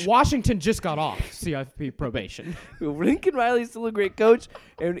coach. Washington just got off CFP probation. Lincoln Riley is still a great coach,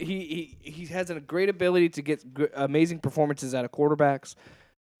 and he has a great ability to get amazing performances out of quarterbacks.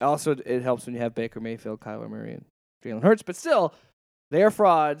 Also, it helps when you have Baker Mayfield, Kyler Murray, and Jalen Hurts. But still, they are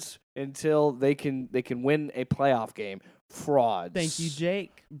frauds until they can win a playoff game. Frauds. Thank you,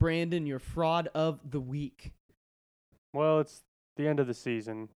 Jake. Brandon, your fraud of the week. Well, it's the end of the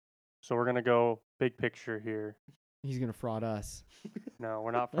season, so we're gonna go big picture here. He's going to fraud us. No,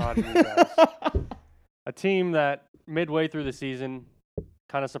 we're not frauding you guys. A team that midway through the season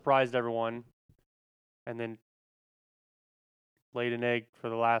kind of surprised everyone, and then laid an egg for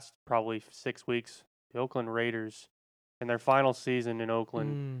the last probably 6 weeks. The Oakland Raiders, in their final season in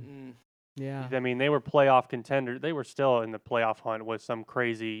Oakland. Yeah. I mean, they were playoff contenders. They were still in the playoff hunt with some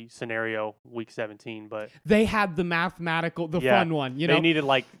crazy scenario week 17, but They had the mathematical, fun one. You know, they needed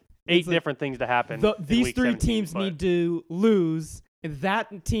like 8 It's like different things to happen. these week 3 17, teams but need to lose, and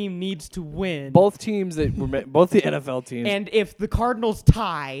that team needs to win. Both teams that were both the NFL teams. And if the Cardinals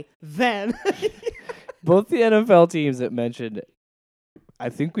tie, then Both the NFL teams that mentioned, I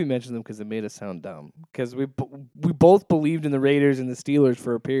think we mentioned them because it made us sound dumb. Because we both believed in the Raiders and the Steelers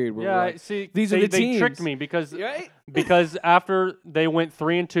for a period. Where yeah, we're like, see, these they, are the they teams. tricked me because Right? because after they went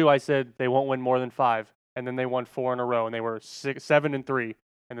 3-2, I said they won't win more than 5, and then they won 4 in a row, and they were 7-3,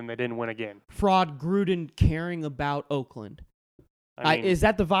 and then they didn't win again. fraud Gruden caring about Oakland. I mean, Is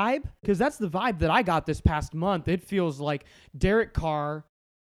that the vibe? Because that's the vibe that I got this past month. It feels like Derek Carr,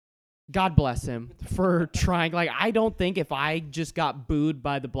 God bless him, for trying. Like, I don't think if I just got booed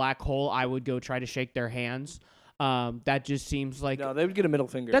by the black hole, I would go try to shake their hands. That just seems like No, they would get a middle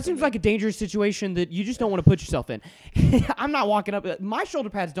finger. that from seems me. like a dangerous situation that you just don't want to put yourself in. I'm not walking up. My shoulder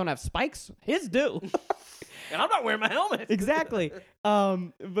pads don't have spikes. His do. And I'm not wearing my helmet. Exactly.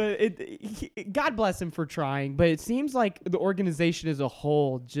 But God bless him for trying. But it seems like the organization as a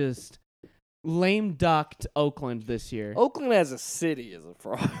whole just lame ducked Oakland this year. Oakland as a city is a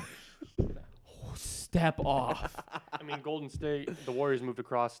fraud. Step off. I mean, Golden State, the Warriors moved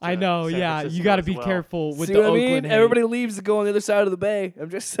across. To I know. San Yeah, Francisco you got to as be well. careful with See the what I mean? Oakland hate. Everybody leaves to go on the other side of the bay. I'm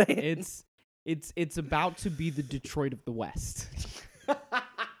just saying. It's about to be the Detroit of the West.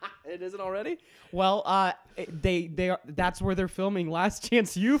 It isn't already? Well, they are, that's where they're filming Last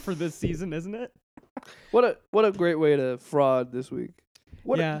Chance U for this season, isn't it? What a great way to fraud this week.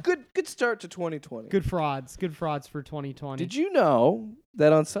 What Yeah. a good start to 2020. Good frauds for 2020. Did you know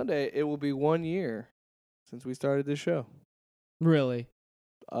that on Sunday it will be 1 year since we started this show? Really?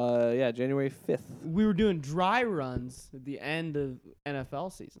 Yeah, January 5th. We were doing dry runs at the end of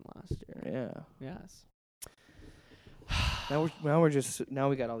NFL season last year. Yeah. Yes. Now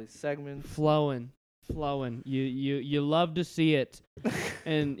we got all these segments. Flowing. You love to see it.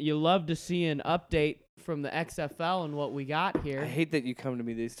 And you love to see an update from the XFL and what we got here. I hate that you come to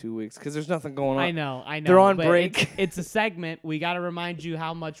me these 2 weeks because there's nothing going on. I know. They're on but break. It's a segment. We got to remind you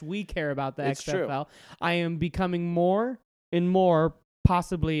how much we care about the It's true. XFL. I am becoming more and more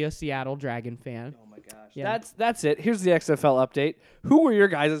possibly a Seattle Dragon fan. Oh my gosh. Yeah. That's it. Here's the XFL update. Who were your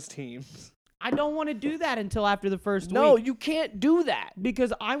guys' teams? I don't want to do that until after the first No, week you can't do that.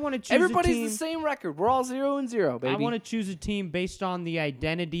 because I want to choose Everybody's a team. the same record. We're all 0-0, baby. I want to choose a team based on the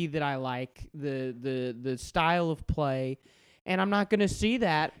identity that I like, the style of play, and I'm not going to see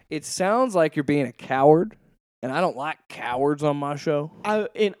that. It sounds like you're being a coward, and I don't like cowards on my show.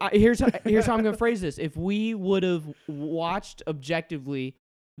 Here's how I'm going to phrase this. If we would have watched objectively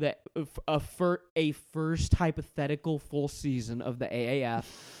a first hypothetical full season of the AAF,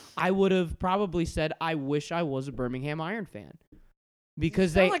 I would have probably said I wish I was a Birmingham Iron fan.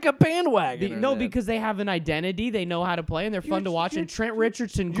 Because Sound like a bandwagon. because they have an identity, they know how to play, and they're fun to watch. And Trent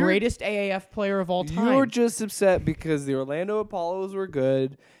Richardson, you're- greatest AAF player of all time. You're just upset because the Orlando Apollos were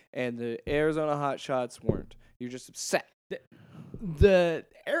good and the Arizona Hotshots weren't. You're just upset. The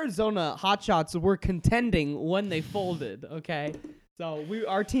Arizona Hotshots were contending when they folded. Okay, so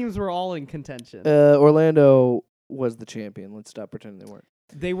our teams were all in contention. Orlando was the champion. Let's stop pretending they weren't.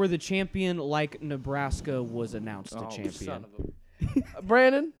 They were the champion, like Nebraska was announced a champion. Son of a...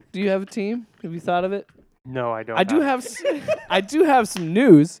 Brandon, do you have a team? Have you thought of it? No, I don't. I do have some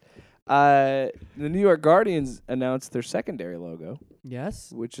news. The New York Guardians announced their secondary logo,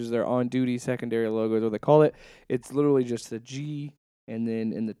 Yes. which is their on-duty secondary logo, is what they call it. It's literally just a G, and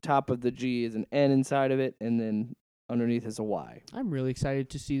then in the top of the G is an N inside of it, and then underneath is a Y. I'm really excited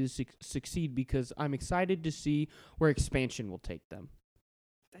to see this succeed because I'm excited to see where expansion will take them.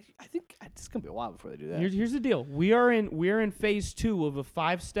 I think it's gonna be a while before they do that. Here's the deal. We are in phase 2 of a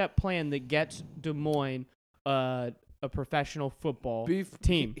 5-step plan that gets Des Moines a professional football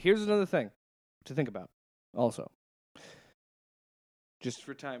team. Here's another thing to think about. Also, just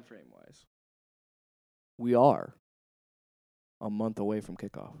for time frame wise, we are a month away from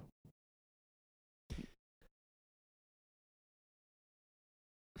kickoff.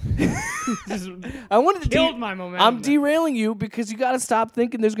 I wanted to Killed my momentum. I'm derailing you because you got to stop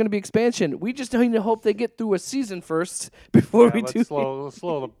thinking there's going to be expansion. We just need to hope they get through a season first before we let's do. slow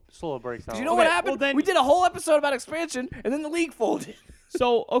the brakes down. You know Okay, what happened? well then- We did a whole episode about expansion, and then the league folded.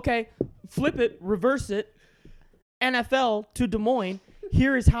 So, okay, flip it, reverse it. NFL to Des Moines.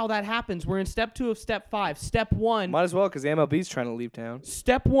 Here is how that happens. We're in step 2 of step 5. Step 1. Might as well because the MLB's trying to leave town.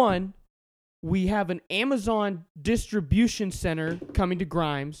 Step 1, we have an Amazon distribution center coming to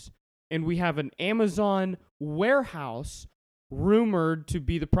Grimes, and we have an Amazon warehouse rumored to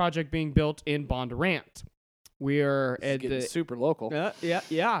be the project being built in Bondurant. We are It's at getting the super local. yeah.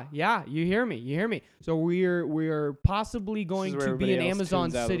 You hear me. So we're possibly going This is where to be in everybody else Amazon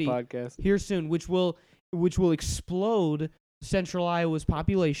tunes out of the City podcast. here soon, which will explode Central Iowa's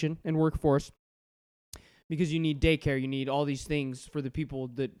population and workforce. Because you need daycare, you need all these things for the people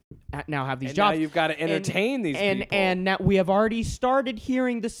that now have these And jobs. now you've got to entertain these people. And now we have already started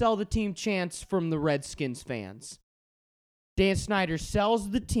hearing the sell the team chants from the Redskins fans. Dan Snyder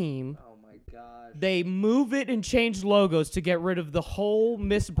sells the team. Oh my gosh. They move it and change logos to get rid of the whole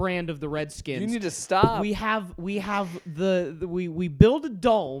misbrand of the Redskins. You need to stop. We build a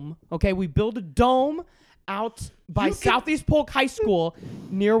dome. Okay, we build a dome out by Southeast Polk High School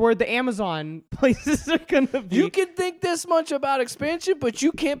near where the Amazon places are gonna be. You can think this much about expansion, but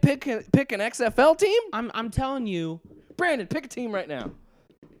you can't pick an XFL team? I'm telling you, Brandon, pick a team right now.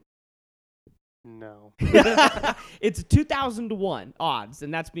 No. it's 2,000 to 1 odds,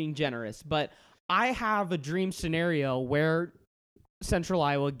 and that's being generous. But I have a dream scenario where Central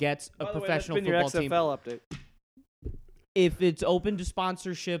Iowa gets a professional football team. XFL update. If it's open to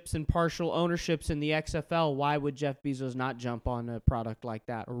sponsorships and partial ownerships in the XFL, why would Jeff Bezos not jump on a product like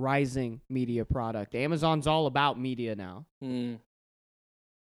that? A rising media product. Amazon's all about media now. That's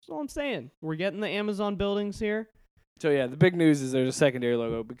all I'm saying. We're getting the Amazon buildings here. So yeah, the big news is there's a secondary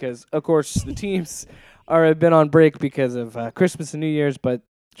logo because, of course, the teams have been on break because of Christmas and New Year's, but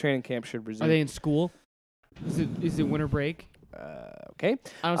training camp should resume. Are they in school? Is it winter break? Okay.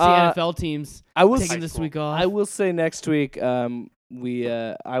 I don't see NFL teams I will taking this week off. I will say next week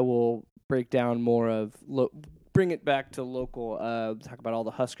I will break down more of bring it back to local. Talk about all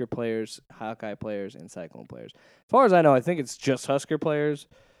the Husker players, Hawkeye players, and Cyclone players. As far as I know, I think it's just Husker players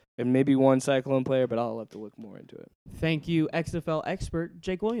and maybe one Cyclone player, but I'll have to look more into it. Thank you, XFL expert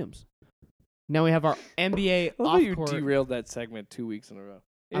Jake Williams. Now we have our NBA I love you off-court. derailed that segment 2 weeks in a row.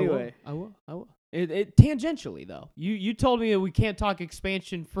 I will. Anyway, I will. It tangentially though. You told me that we can't talk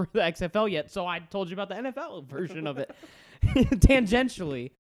expansion for the XFL yet, so I told you about the NFL version of it.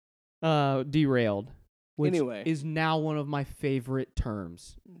 Tangentially, derailed. Which Anyway. is now one of my favorite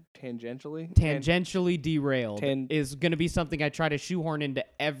terms. tangentially. Tangentially derailed Tan- is going to be something I try to shoehorn into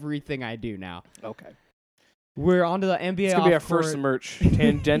everything I do now. Okay. We're on to the NBA. It's gonna be our off-court. first merch.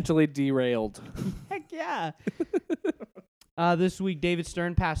 Tangentially derailed. Heck yeah. This week, David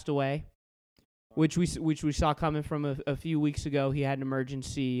Stern passed away, which we saw coming from a few weeks ago. He had an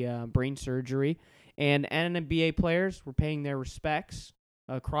emergency brain surgery, and NBA players were paying their respects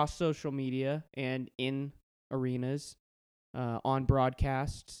across social media and in arenas, on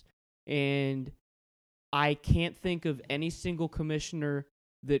broadcasts. And I can't think of any single commissioner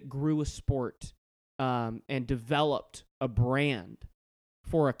that grew a sport and developed a brand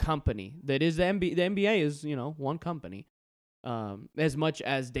for a company that is the NBA. The NBA is, one company. As much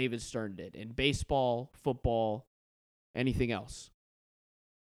as David Stern did in baseball, football, anything else.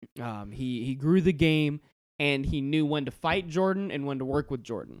 He grew the game, and he knew when to fight Jordan and when to work with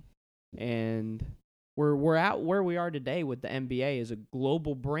Jordan. And we're at where we are today with the NBA as a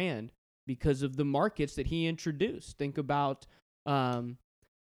global brand because of the markets that he introduced. Think about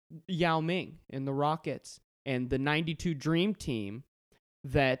Yao Ming and the Rockets and the 92 Dream Team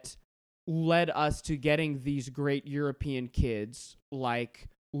that led us to getting these great European kids like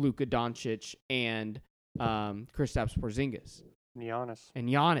Luka Doncic and Kristaps Porzingis. Giannis. And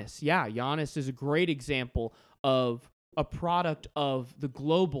Giannis. Yeah, Giannis is a great example of a product of the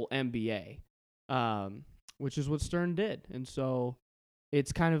global NBA, which is what Stern did. And so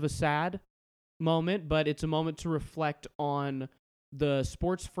it's kind of a sad moment, but it's a moment to reflect on the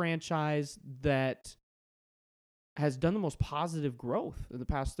sports franchise that has done the most positive growth in the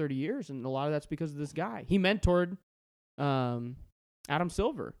past 30 years, and a lot of that's because of this guy. He mentored Adam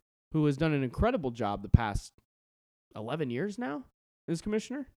Silver, who has done an incredible job the past 11 years now as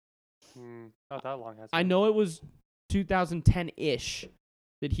commissioner. Not that long. I know it was 2010-ish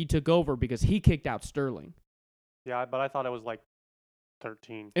that he took over because he kicked out Sterling. Yeah, but I thought it was like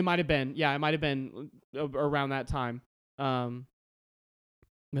 13. It might have been. Yeah, it might have been around that time.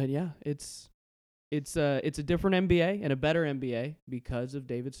 But yeah, it's a different NBA and a better NBA because of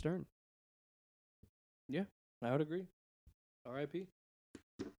David Stern. Yeah, I would agree. R.I.P.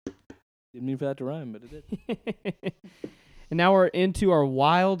 Didn't mean for that to rhyme, but it did. And now we're into our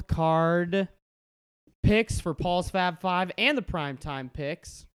wild card picks for Paul's Fab Five and the primetime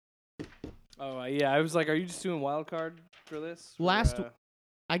picks. Oh, yeah. I was like, are you just doing wild card for this? No.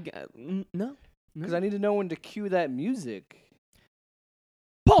 Because I need to know when to cue that music.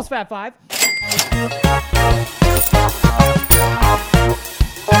 Paul's Fab Five.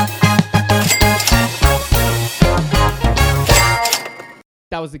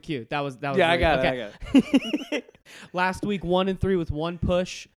 That was the cue. That was. Yeah, I got it. Last week, 1-3 with one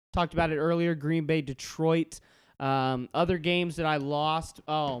push. Talked about it earlier. Green Bay, Detroit. Other games that I lost.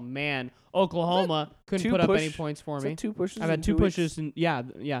 Oh man, Oklahoma couldn't put up any points for me. 2 pushes. I've had 2 pushes, and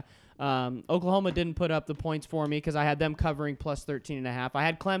yeah. Oklahoma didn't put up the points for me because I had them covering plus 13.5. I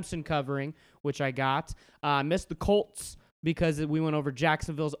had Clemson covering, which I got. I missed the Colts because we went over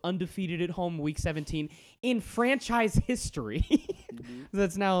Jacksonville's undefeated at home week 17 in franchise history.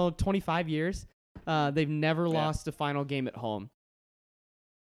 That's now 25 years. They've never lost a final game at home.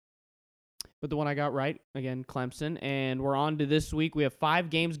 But the one I got right, again, Clemson. And we're on to this week. We have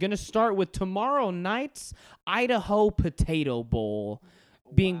 5 games. Going to start with tomorrow night's Idaho Potato Bowl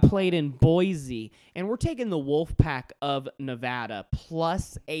being played in Boise. And we're taking the Wolfpack of Nevada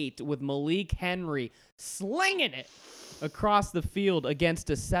plus 8 with Malik Henry slinging it across the field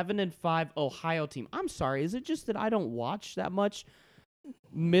against a 7-5 Ohio team. I'm sorry, is it just that I don't watch that much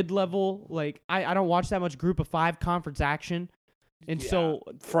mid-level? Like, I don't watch that much Group of 5 conference action. And so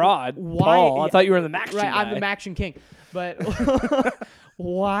fraud. Why? Paul, I thought you were the Maction right, guy. I'm the Maction king. But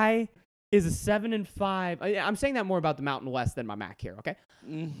why is a 7-5? I'm saying that more about the Mountain West than my Mac here. Okay.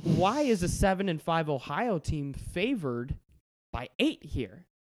 Why is a 7-5 Ohio team favored by 8 here?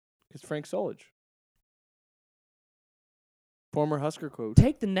 Because Frank Solich, former Husker coach.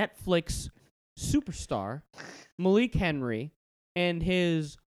 Take the Netflix superstar Malik Henry and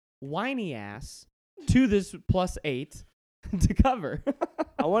his whiny ass to this plus 8 to cover.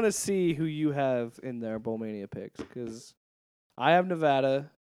 I want to see who you have in their Bowlmania picks because I have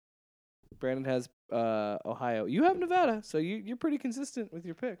Nevada. Brandon has Ohio. You have Nevada, so you're pretty consistent with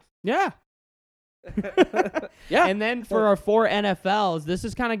your picks. Yeah. Yeah. And then for our 4 NFLs, this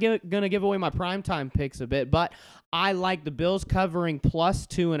is kind of going to give away my primetime picks a bit, but I like the Bills covering plus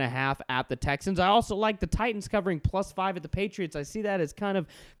 2.5 at the Texans. I also like the Titans covering plus 5 at the Patriots. I see that as kind of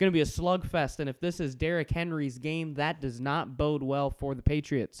going to be a slugfest, and if this is Derrick Henry's game, that does not bode well for the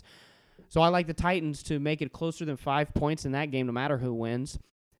Patriots. So I like the Titans to make it closer than 5 points in that game, no matter who wins.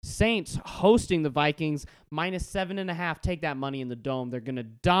 Saints hosting the Vikings, minus 7.5. Take that money in the dome. They're going to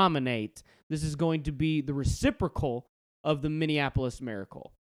dominate. This is going to be the reciprocal of the Minneapolis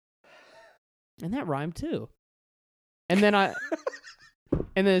Miracle. And that rhymed too. And then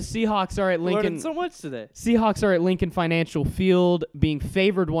and the Seahawks are at Lincoln. Learning so much today. Seahawks are at Lincoln Financial Field, being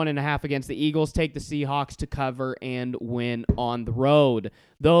favored 1.5 against the Eagles. Take the Seahawks to cover and win on the road.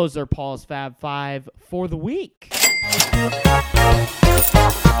 Those are Paul's Fab 5 for the week.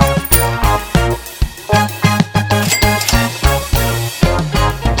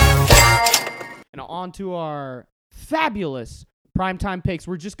 And on to our fabulous primetime picks.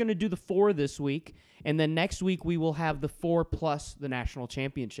 We're just going to do the 4 this week, and then next week we will have the 4 plus the national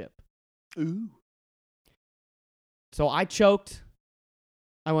championship. Ooh. So I choked.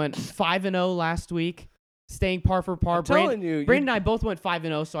 I went 5-0 last week, staying par for par. I'm telling you. Brandon and I both went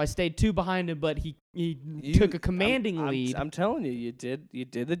 5-0, so I stayed 2 behind him, but he took a commanding lead. I'm telling you, you did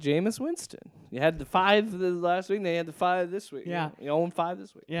the Jameis Winston. You had the 5 the last week, and they had the 5 this week. Yeah. You own 5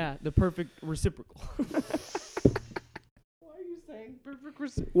 this week. Yeah, the perfect reciprocal. Why are you saying perfect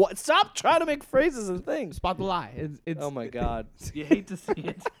reciprocal? What? Stop trying to make phrases and things. Spot the lie. It's Oh my God. You hate to see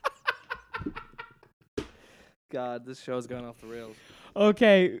it. God, this show's gone off the rails.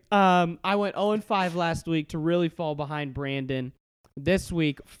 Okay, I went 0-5 last week to really fall behind Brandon. This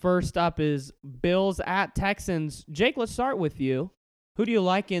week, first up is Bills at Texans. Jake, let's start with you. Who do you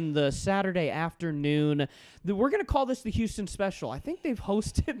like in the Saturday afternoon? We're going to call this the Houston Special. I think they've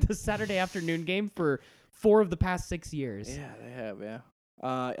hosted the Saturday afternoon game for 4 of the past 6 years. Yeah, they have, yeah.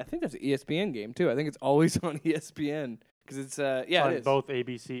 I think that's an ESPN game too. I think it's always on ESPN because it's yeah, on it is. both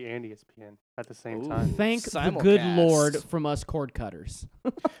ABC and ESPN at the same Ooh. time. Thank the good Simulcast. Lord from us cord cutters.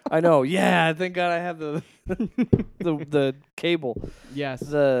 I know. Yeah, thank God I have the the cable, Yes.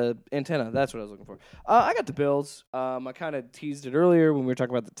 the antenna. That's what I was looking for. I got the Bills. I kind of teased it earlier when we were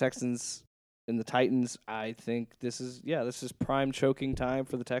talking about the Texans and the Titans. I think this is prime choking time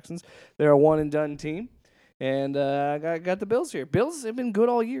for the Texans. They're a one and done team, and I got the Bills here. Bills have been good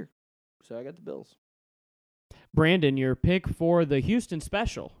all year, so I got the Bills. Brandon, your pick for the Houston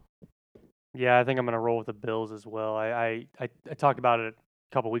special. Yeah, I think I'm going to roll with the Bills as well. I talked about it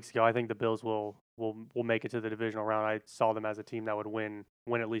a couple weeks ago. I think the Bills will make it to the divisional round. I saw them as a team that would win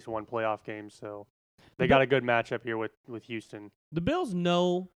at least one playoff game. So they got a good matchup here with Houston. The Bills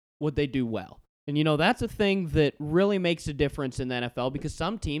know what they do well. And, that's a thing that really makes a difference in the NFL because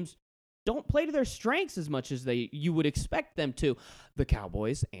some teams don't play to their strengths as much as you would expect them to. The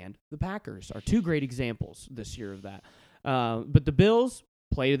Cowboys and the Packers are two great examples this year of that. But the Bills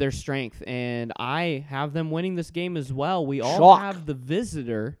play to their strength, and I have them winning this game as well. We all have the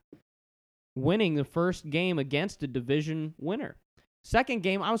visitor winning the first game against a division winner. Second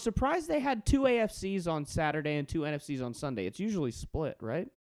game, I was surprised they had two AFCs on Saturday and two NFCs on Sunday. It's usually split, right?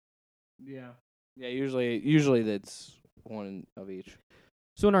 Yeah. Yeah, usually that's one of each.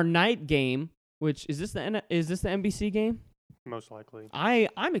 So in our night game, which is this the NBC game? Most likely.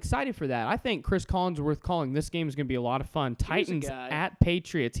 I'm excited for that. I think Chris Collinsworth calling this game is going to be a lot of fun. Titans at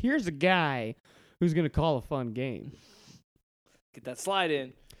Patriots. Here's a guy who's going to call a fun game. Get that slide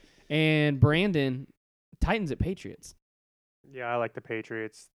in. And Brandon, Titans at Patriots. Yeah, I like the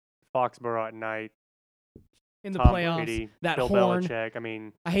Patriots. Foxborough at night. In the Tom playoffs, Brady, that Bill horn. Belichick. I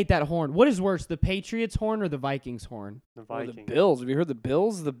mean, I hate that horn. What is worse, the Patriots horn or the Vikings horn? the Or Vikings. the Bills. Have you heard the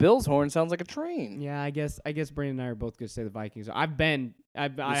Bills? The Bills horn sounds like a train. Yeah, I guess Brandon and I are both going to say the Vikings. I've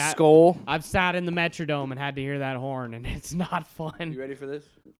Skull. sat in the Metrodome and had to hear that horn, and it's not fun. You ready for this?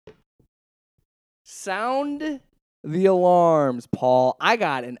 Sound the alarms, Paul. I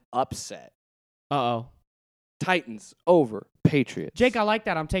got an upset. Uh-oh. Titans over Patriots. Jake, I like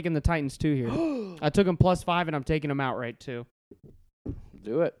that. I'm taking the Titans too here. I took them +5, and I'm taking them outright too.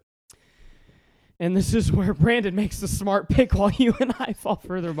 Do it. And this is where Brandon makes the smart pick while you and I fall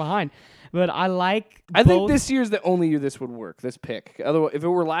further behind. But I like I think both. this year's the only year this would work, this pick. Otherwise, if it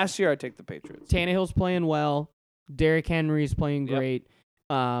were last year, I'd take the Patriots. Tannehill's playing well. Derrick Henry's playing Yep. great.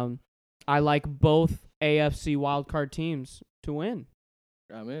 I like both AFC wildcard teams to win.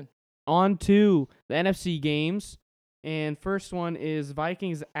 I'm in. On to the NFC games. And first one is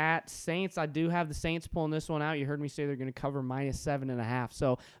Vikings at Saints. I do have the Saints pulling this one out. You heard me say they're going to cover -7.5.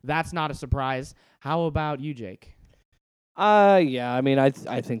 So that's not a surprise. How about you, Jake? Yeah, I mean, I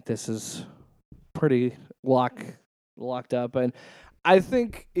think this is pretty locked up. And I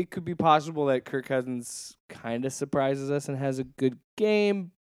think it could be possible that Kirk Cousins kind of surprises us and has a good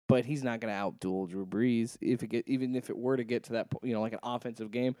game, but he's not going to outduel Drew Brees. Even if it were to get to that point, like an offensive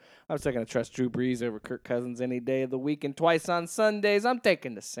game, I'm still going to trust Drew Brees over Kirk Cousins any day of the week, and twice on Sundays. I'm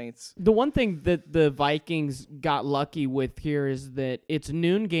taking the Saints. The one thing that the Vikings got lucky with here is that it's a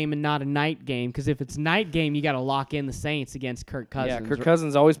noon game and not a night game, because if it's night game, you got to lock in the Saints against Kirk Cousins. Yeah, Kirk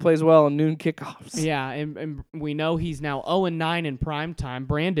Cousins always plays well on noon kickoffs. Yeah, and we know he's now 0-9 in prime time.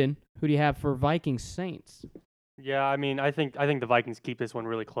 Brandon, who do you have for Vikings Saints? Yeah, I mean, I think the Vikings keep this one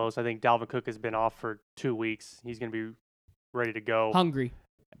really close. I think Dalvin Cook has been off for 2 weeks. He's going to be ready to go. Hungry.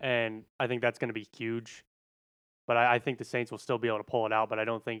 And I think that's going to be huge. But I think the Saints will still be able to pull it out, but I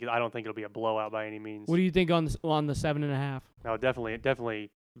don't think it'll be a blowout by any means. What do you think on the 7.5? No,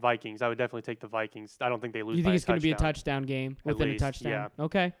 definitely Vikings. I would definitely take the Vikings. I don't think they lose. You think it's going to be a touchdown game within least, a touchdown?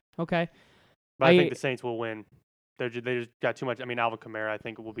 yeah. Okay. But I think the Saints will win. They just got too much. I mean, Alvin Kamara, I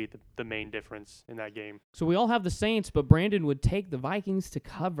think, will be the main difference in that game. So we all have the Saints, but Brandon would take the Vikings to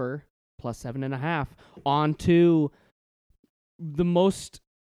cover +7.5. On to the most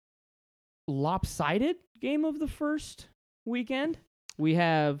lopsided game of the first weekend. We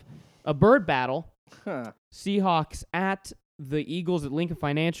have a bird battle. Huh. Seahawks at the Eagles at Lincoln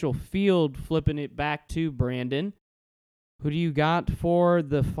Financial Field, flipping it back to Brandon. Who do you got for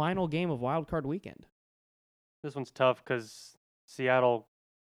the final game of Wild Card Weekend? This one's tough because Seattle,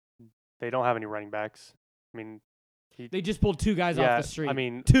 they don't have any running backs. I mean, They just pulled two guys off the street. I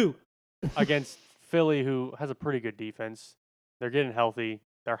mean, two. against Philly, who has a pretty good defense. They're getting healthy.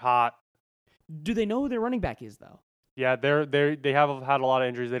 They're hot. Do they know who their running back is, though? Yeah, they have had a lot of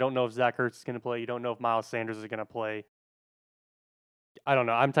injuries. They don't know if Zach Ertz is going to play. You don't know if Miles Sanders is going to play. I don't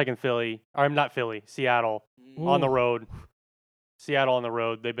know. I'm taking Philly. Or I'm not Philly. Seattle on the road. Seattle on the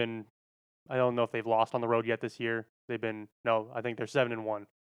road. I don't know if they've lost on the road yet this year. I think they're 7-1.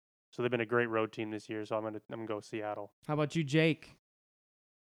 So they've been a great road team this year. So I'm gonna go Seattle. How about you, Jake?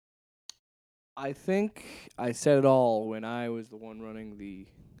 I think I said it all when I was the one running the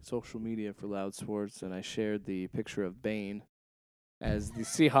social media for Loud Sports, and I shared the picture of Bane as the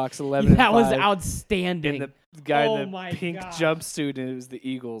Seahawks 11 That was 5, outstanding. and the guy Oh in the my pink gosh. jumpsuit, and it was the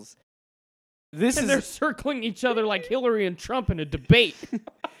Eagles. This And they're is circling each other like Hillary and Trump in a debate.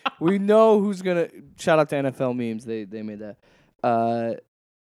 we know who's gonna shout out to NFL memes. They made that.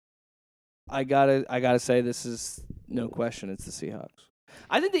 I gotta say this is no question. It's the Seahawks.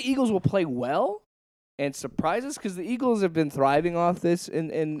 I think the Eagles will play well and surprise us because the Eagles have been thriving off this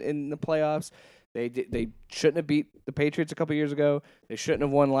in the playoffs. They shouldn't have beat the Patriots a couple years ago. They shouldn't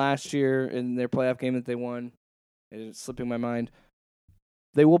have won last year in their playoff game that they won. It's slipping my mind.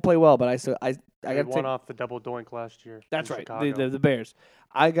 They will play well, but I They got to won take. off the double doink last year. That's in right. Chicago. The Bears.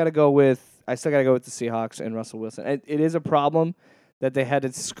 I still gotta go with the Seahawks and Russell Wilson. It is a problem that they had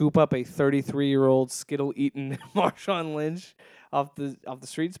to scoop up a 33-year-old Skittle-eating Marshawn Lynch off the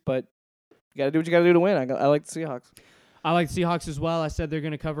streets, but you gotta do what you gotta do to win. I like the Seahawks. I like the Seahawks as well. I said they're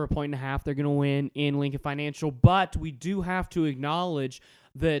going to cover 1.5. They're going to win in Lincoln Financial. But we do have to acknowledge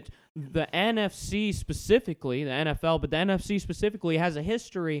that the NFC specifically, the NFL, but the NFC specifically has a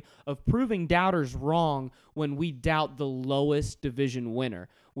history of proving doubters wrong when we doubt the lowest division winner.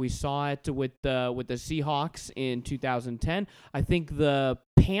 We saw it with the Seahawks in 2010. I think the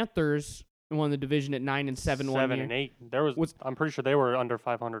Panthers won the division at 9-7 one 7 year. and 8. I'm pretty sure they were under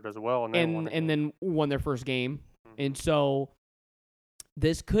 500 as well, and then won their first game. And so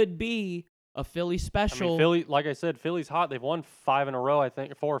this could be a Philly special. I mean, Philly, like I said, Philly's hot. They've won 5 in a row, I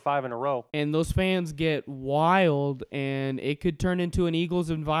think, 4 or 5 in a row. And those fans get wild, and it could turn into an Eagles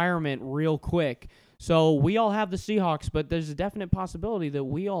environment real quick. So we all have the Seahawks, but there's a definite possibility that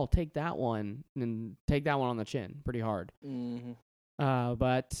we all take that one on the chin pretty hard. Mm-hmm.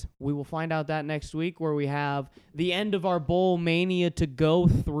 But we will find out that next week, where we have the end of our bowl mania to go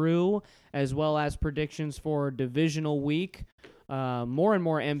through, as well as predictions for divisional week. More and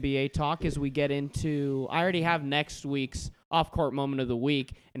more NBA talk as we get into. I already have next week's off-court moment of the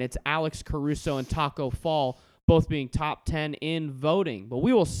week, and it's Alex Caruso and Taco Fall both being top 10 in voting. But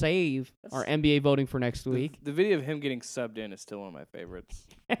we will save our NBA voting for next week. The video of him getting subbed in is still one of my favorites,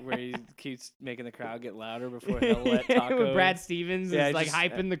 where he keeps making the crowd get louder before he'll let Taco. Brad Stevens is like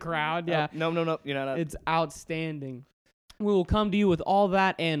hyping the crowd. Yeah. No, you're not. It's outstanding. We will come to you with all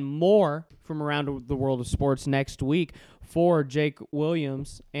that and more from around the world of sports next week. For Jake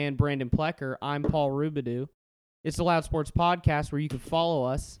Williams and Brandon Plecker, I'm Paul Rubidoux. It's the Loud Sports Podcast, where you can follow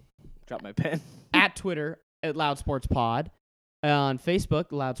us. Drop my pen. At Twitter at Loud Sports Pod, on Facebook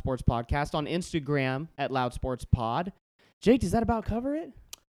Loud Sports Podcast, on Instagram at Loud Sports Pod. Jake, does that about cover it?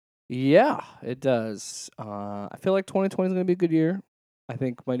 Yeah, it does. I feel like 2020 is going to be a good year. I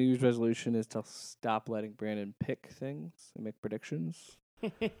think my New Year's resolution is to stop letting Brandon pick things and make predictions.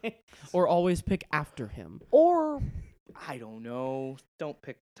 Or always pick after him. Or, I don't know, don't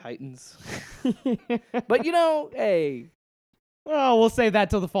pick Titans. But, hey. Oh, we'll save that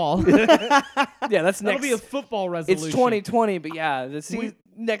till the fall. Yeah, that's That'll next. be a football resolution. It's 2020, but yeah,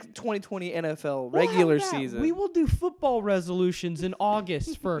 next 2020 NFL regular season. We will do football resolutions in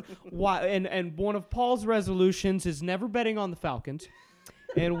August for why, and one of Paul's resolutions is never betting on the Falcons.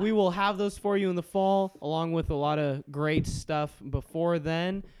 And we will have those for you in the fall, along with a lot of great stuff before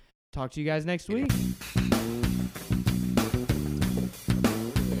then. Talk to you guys next week.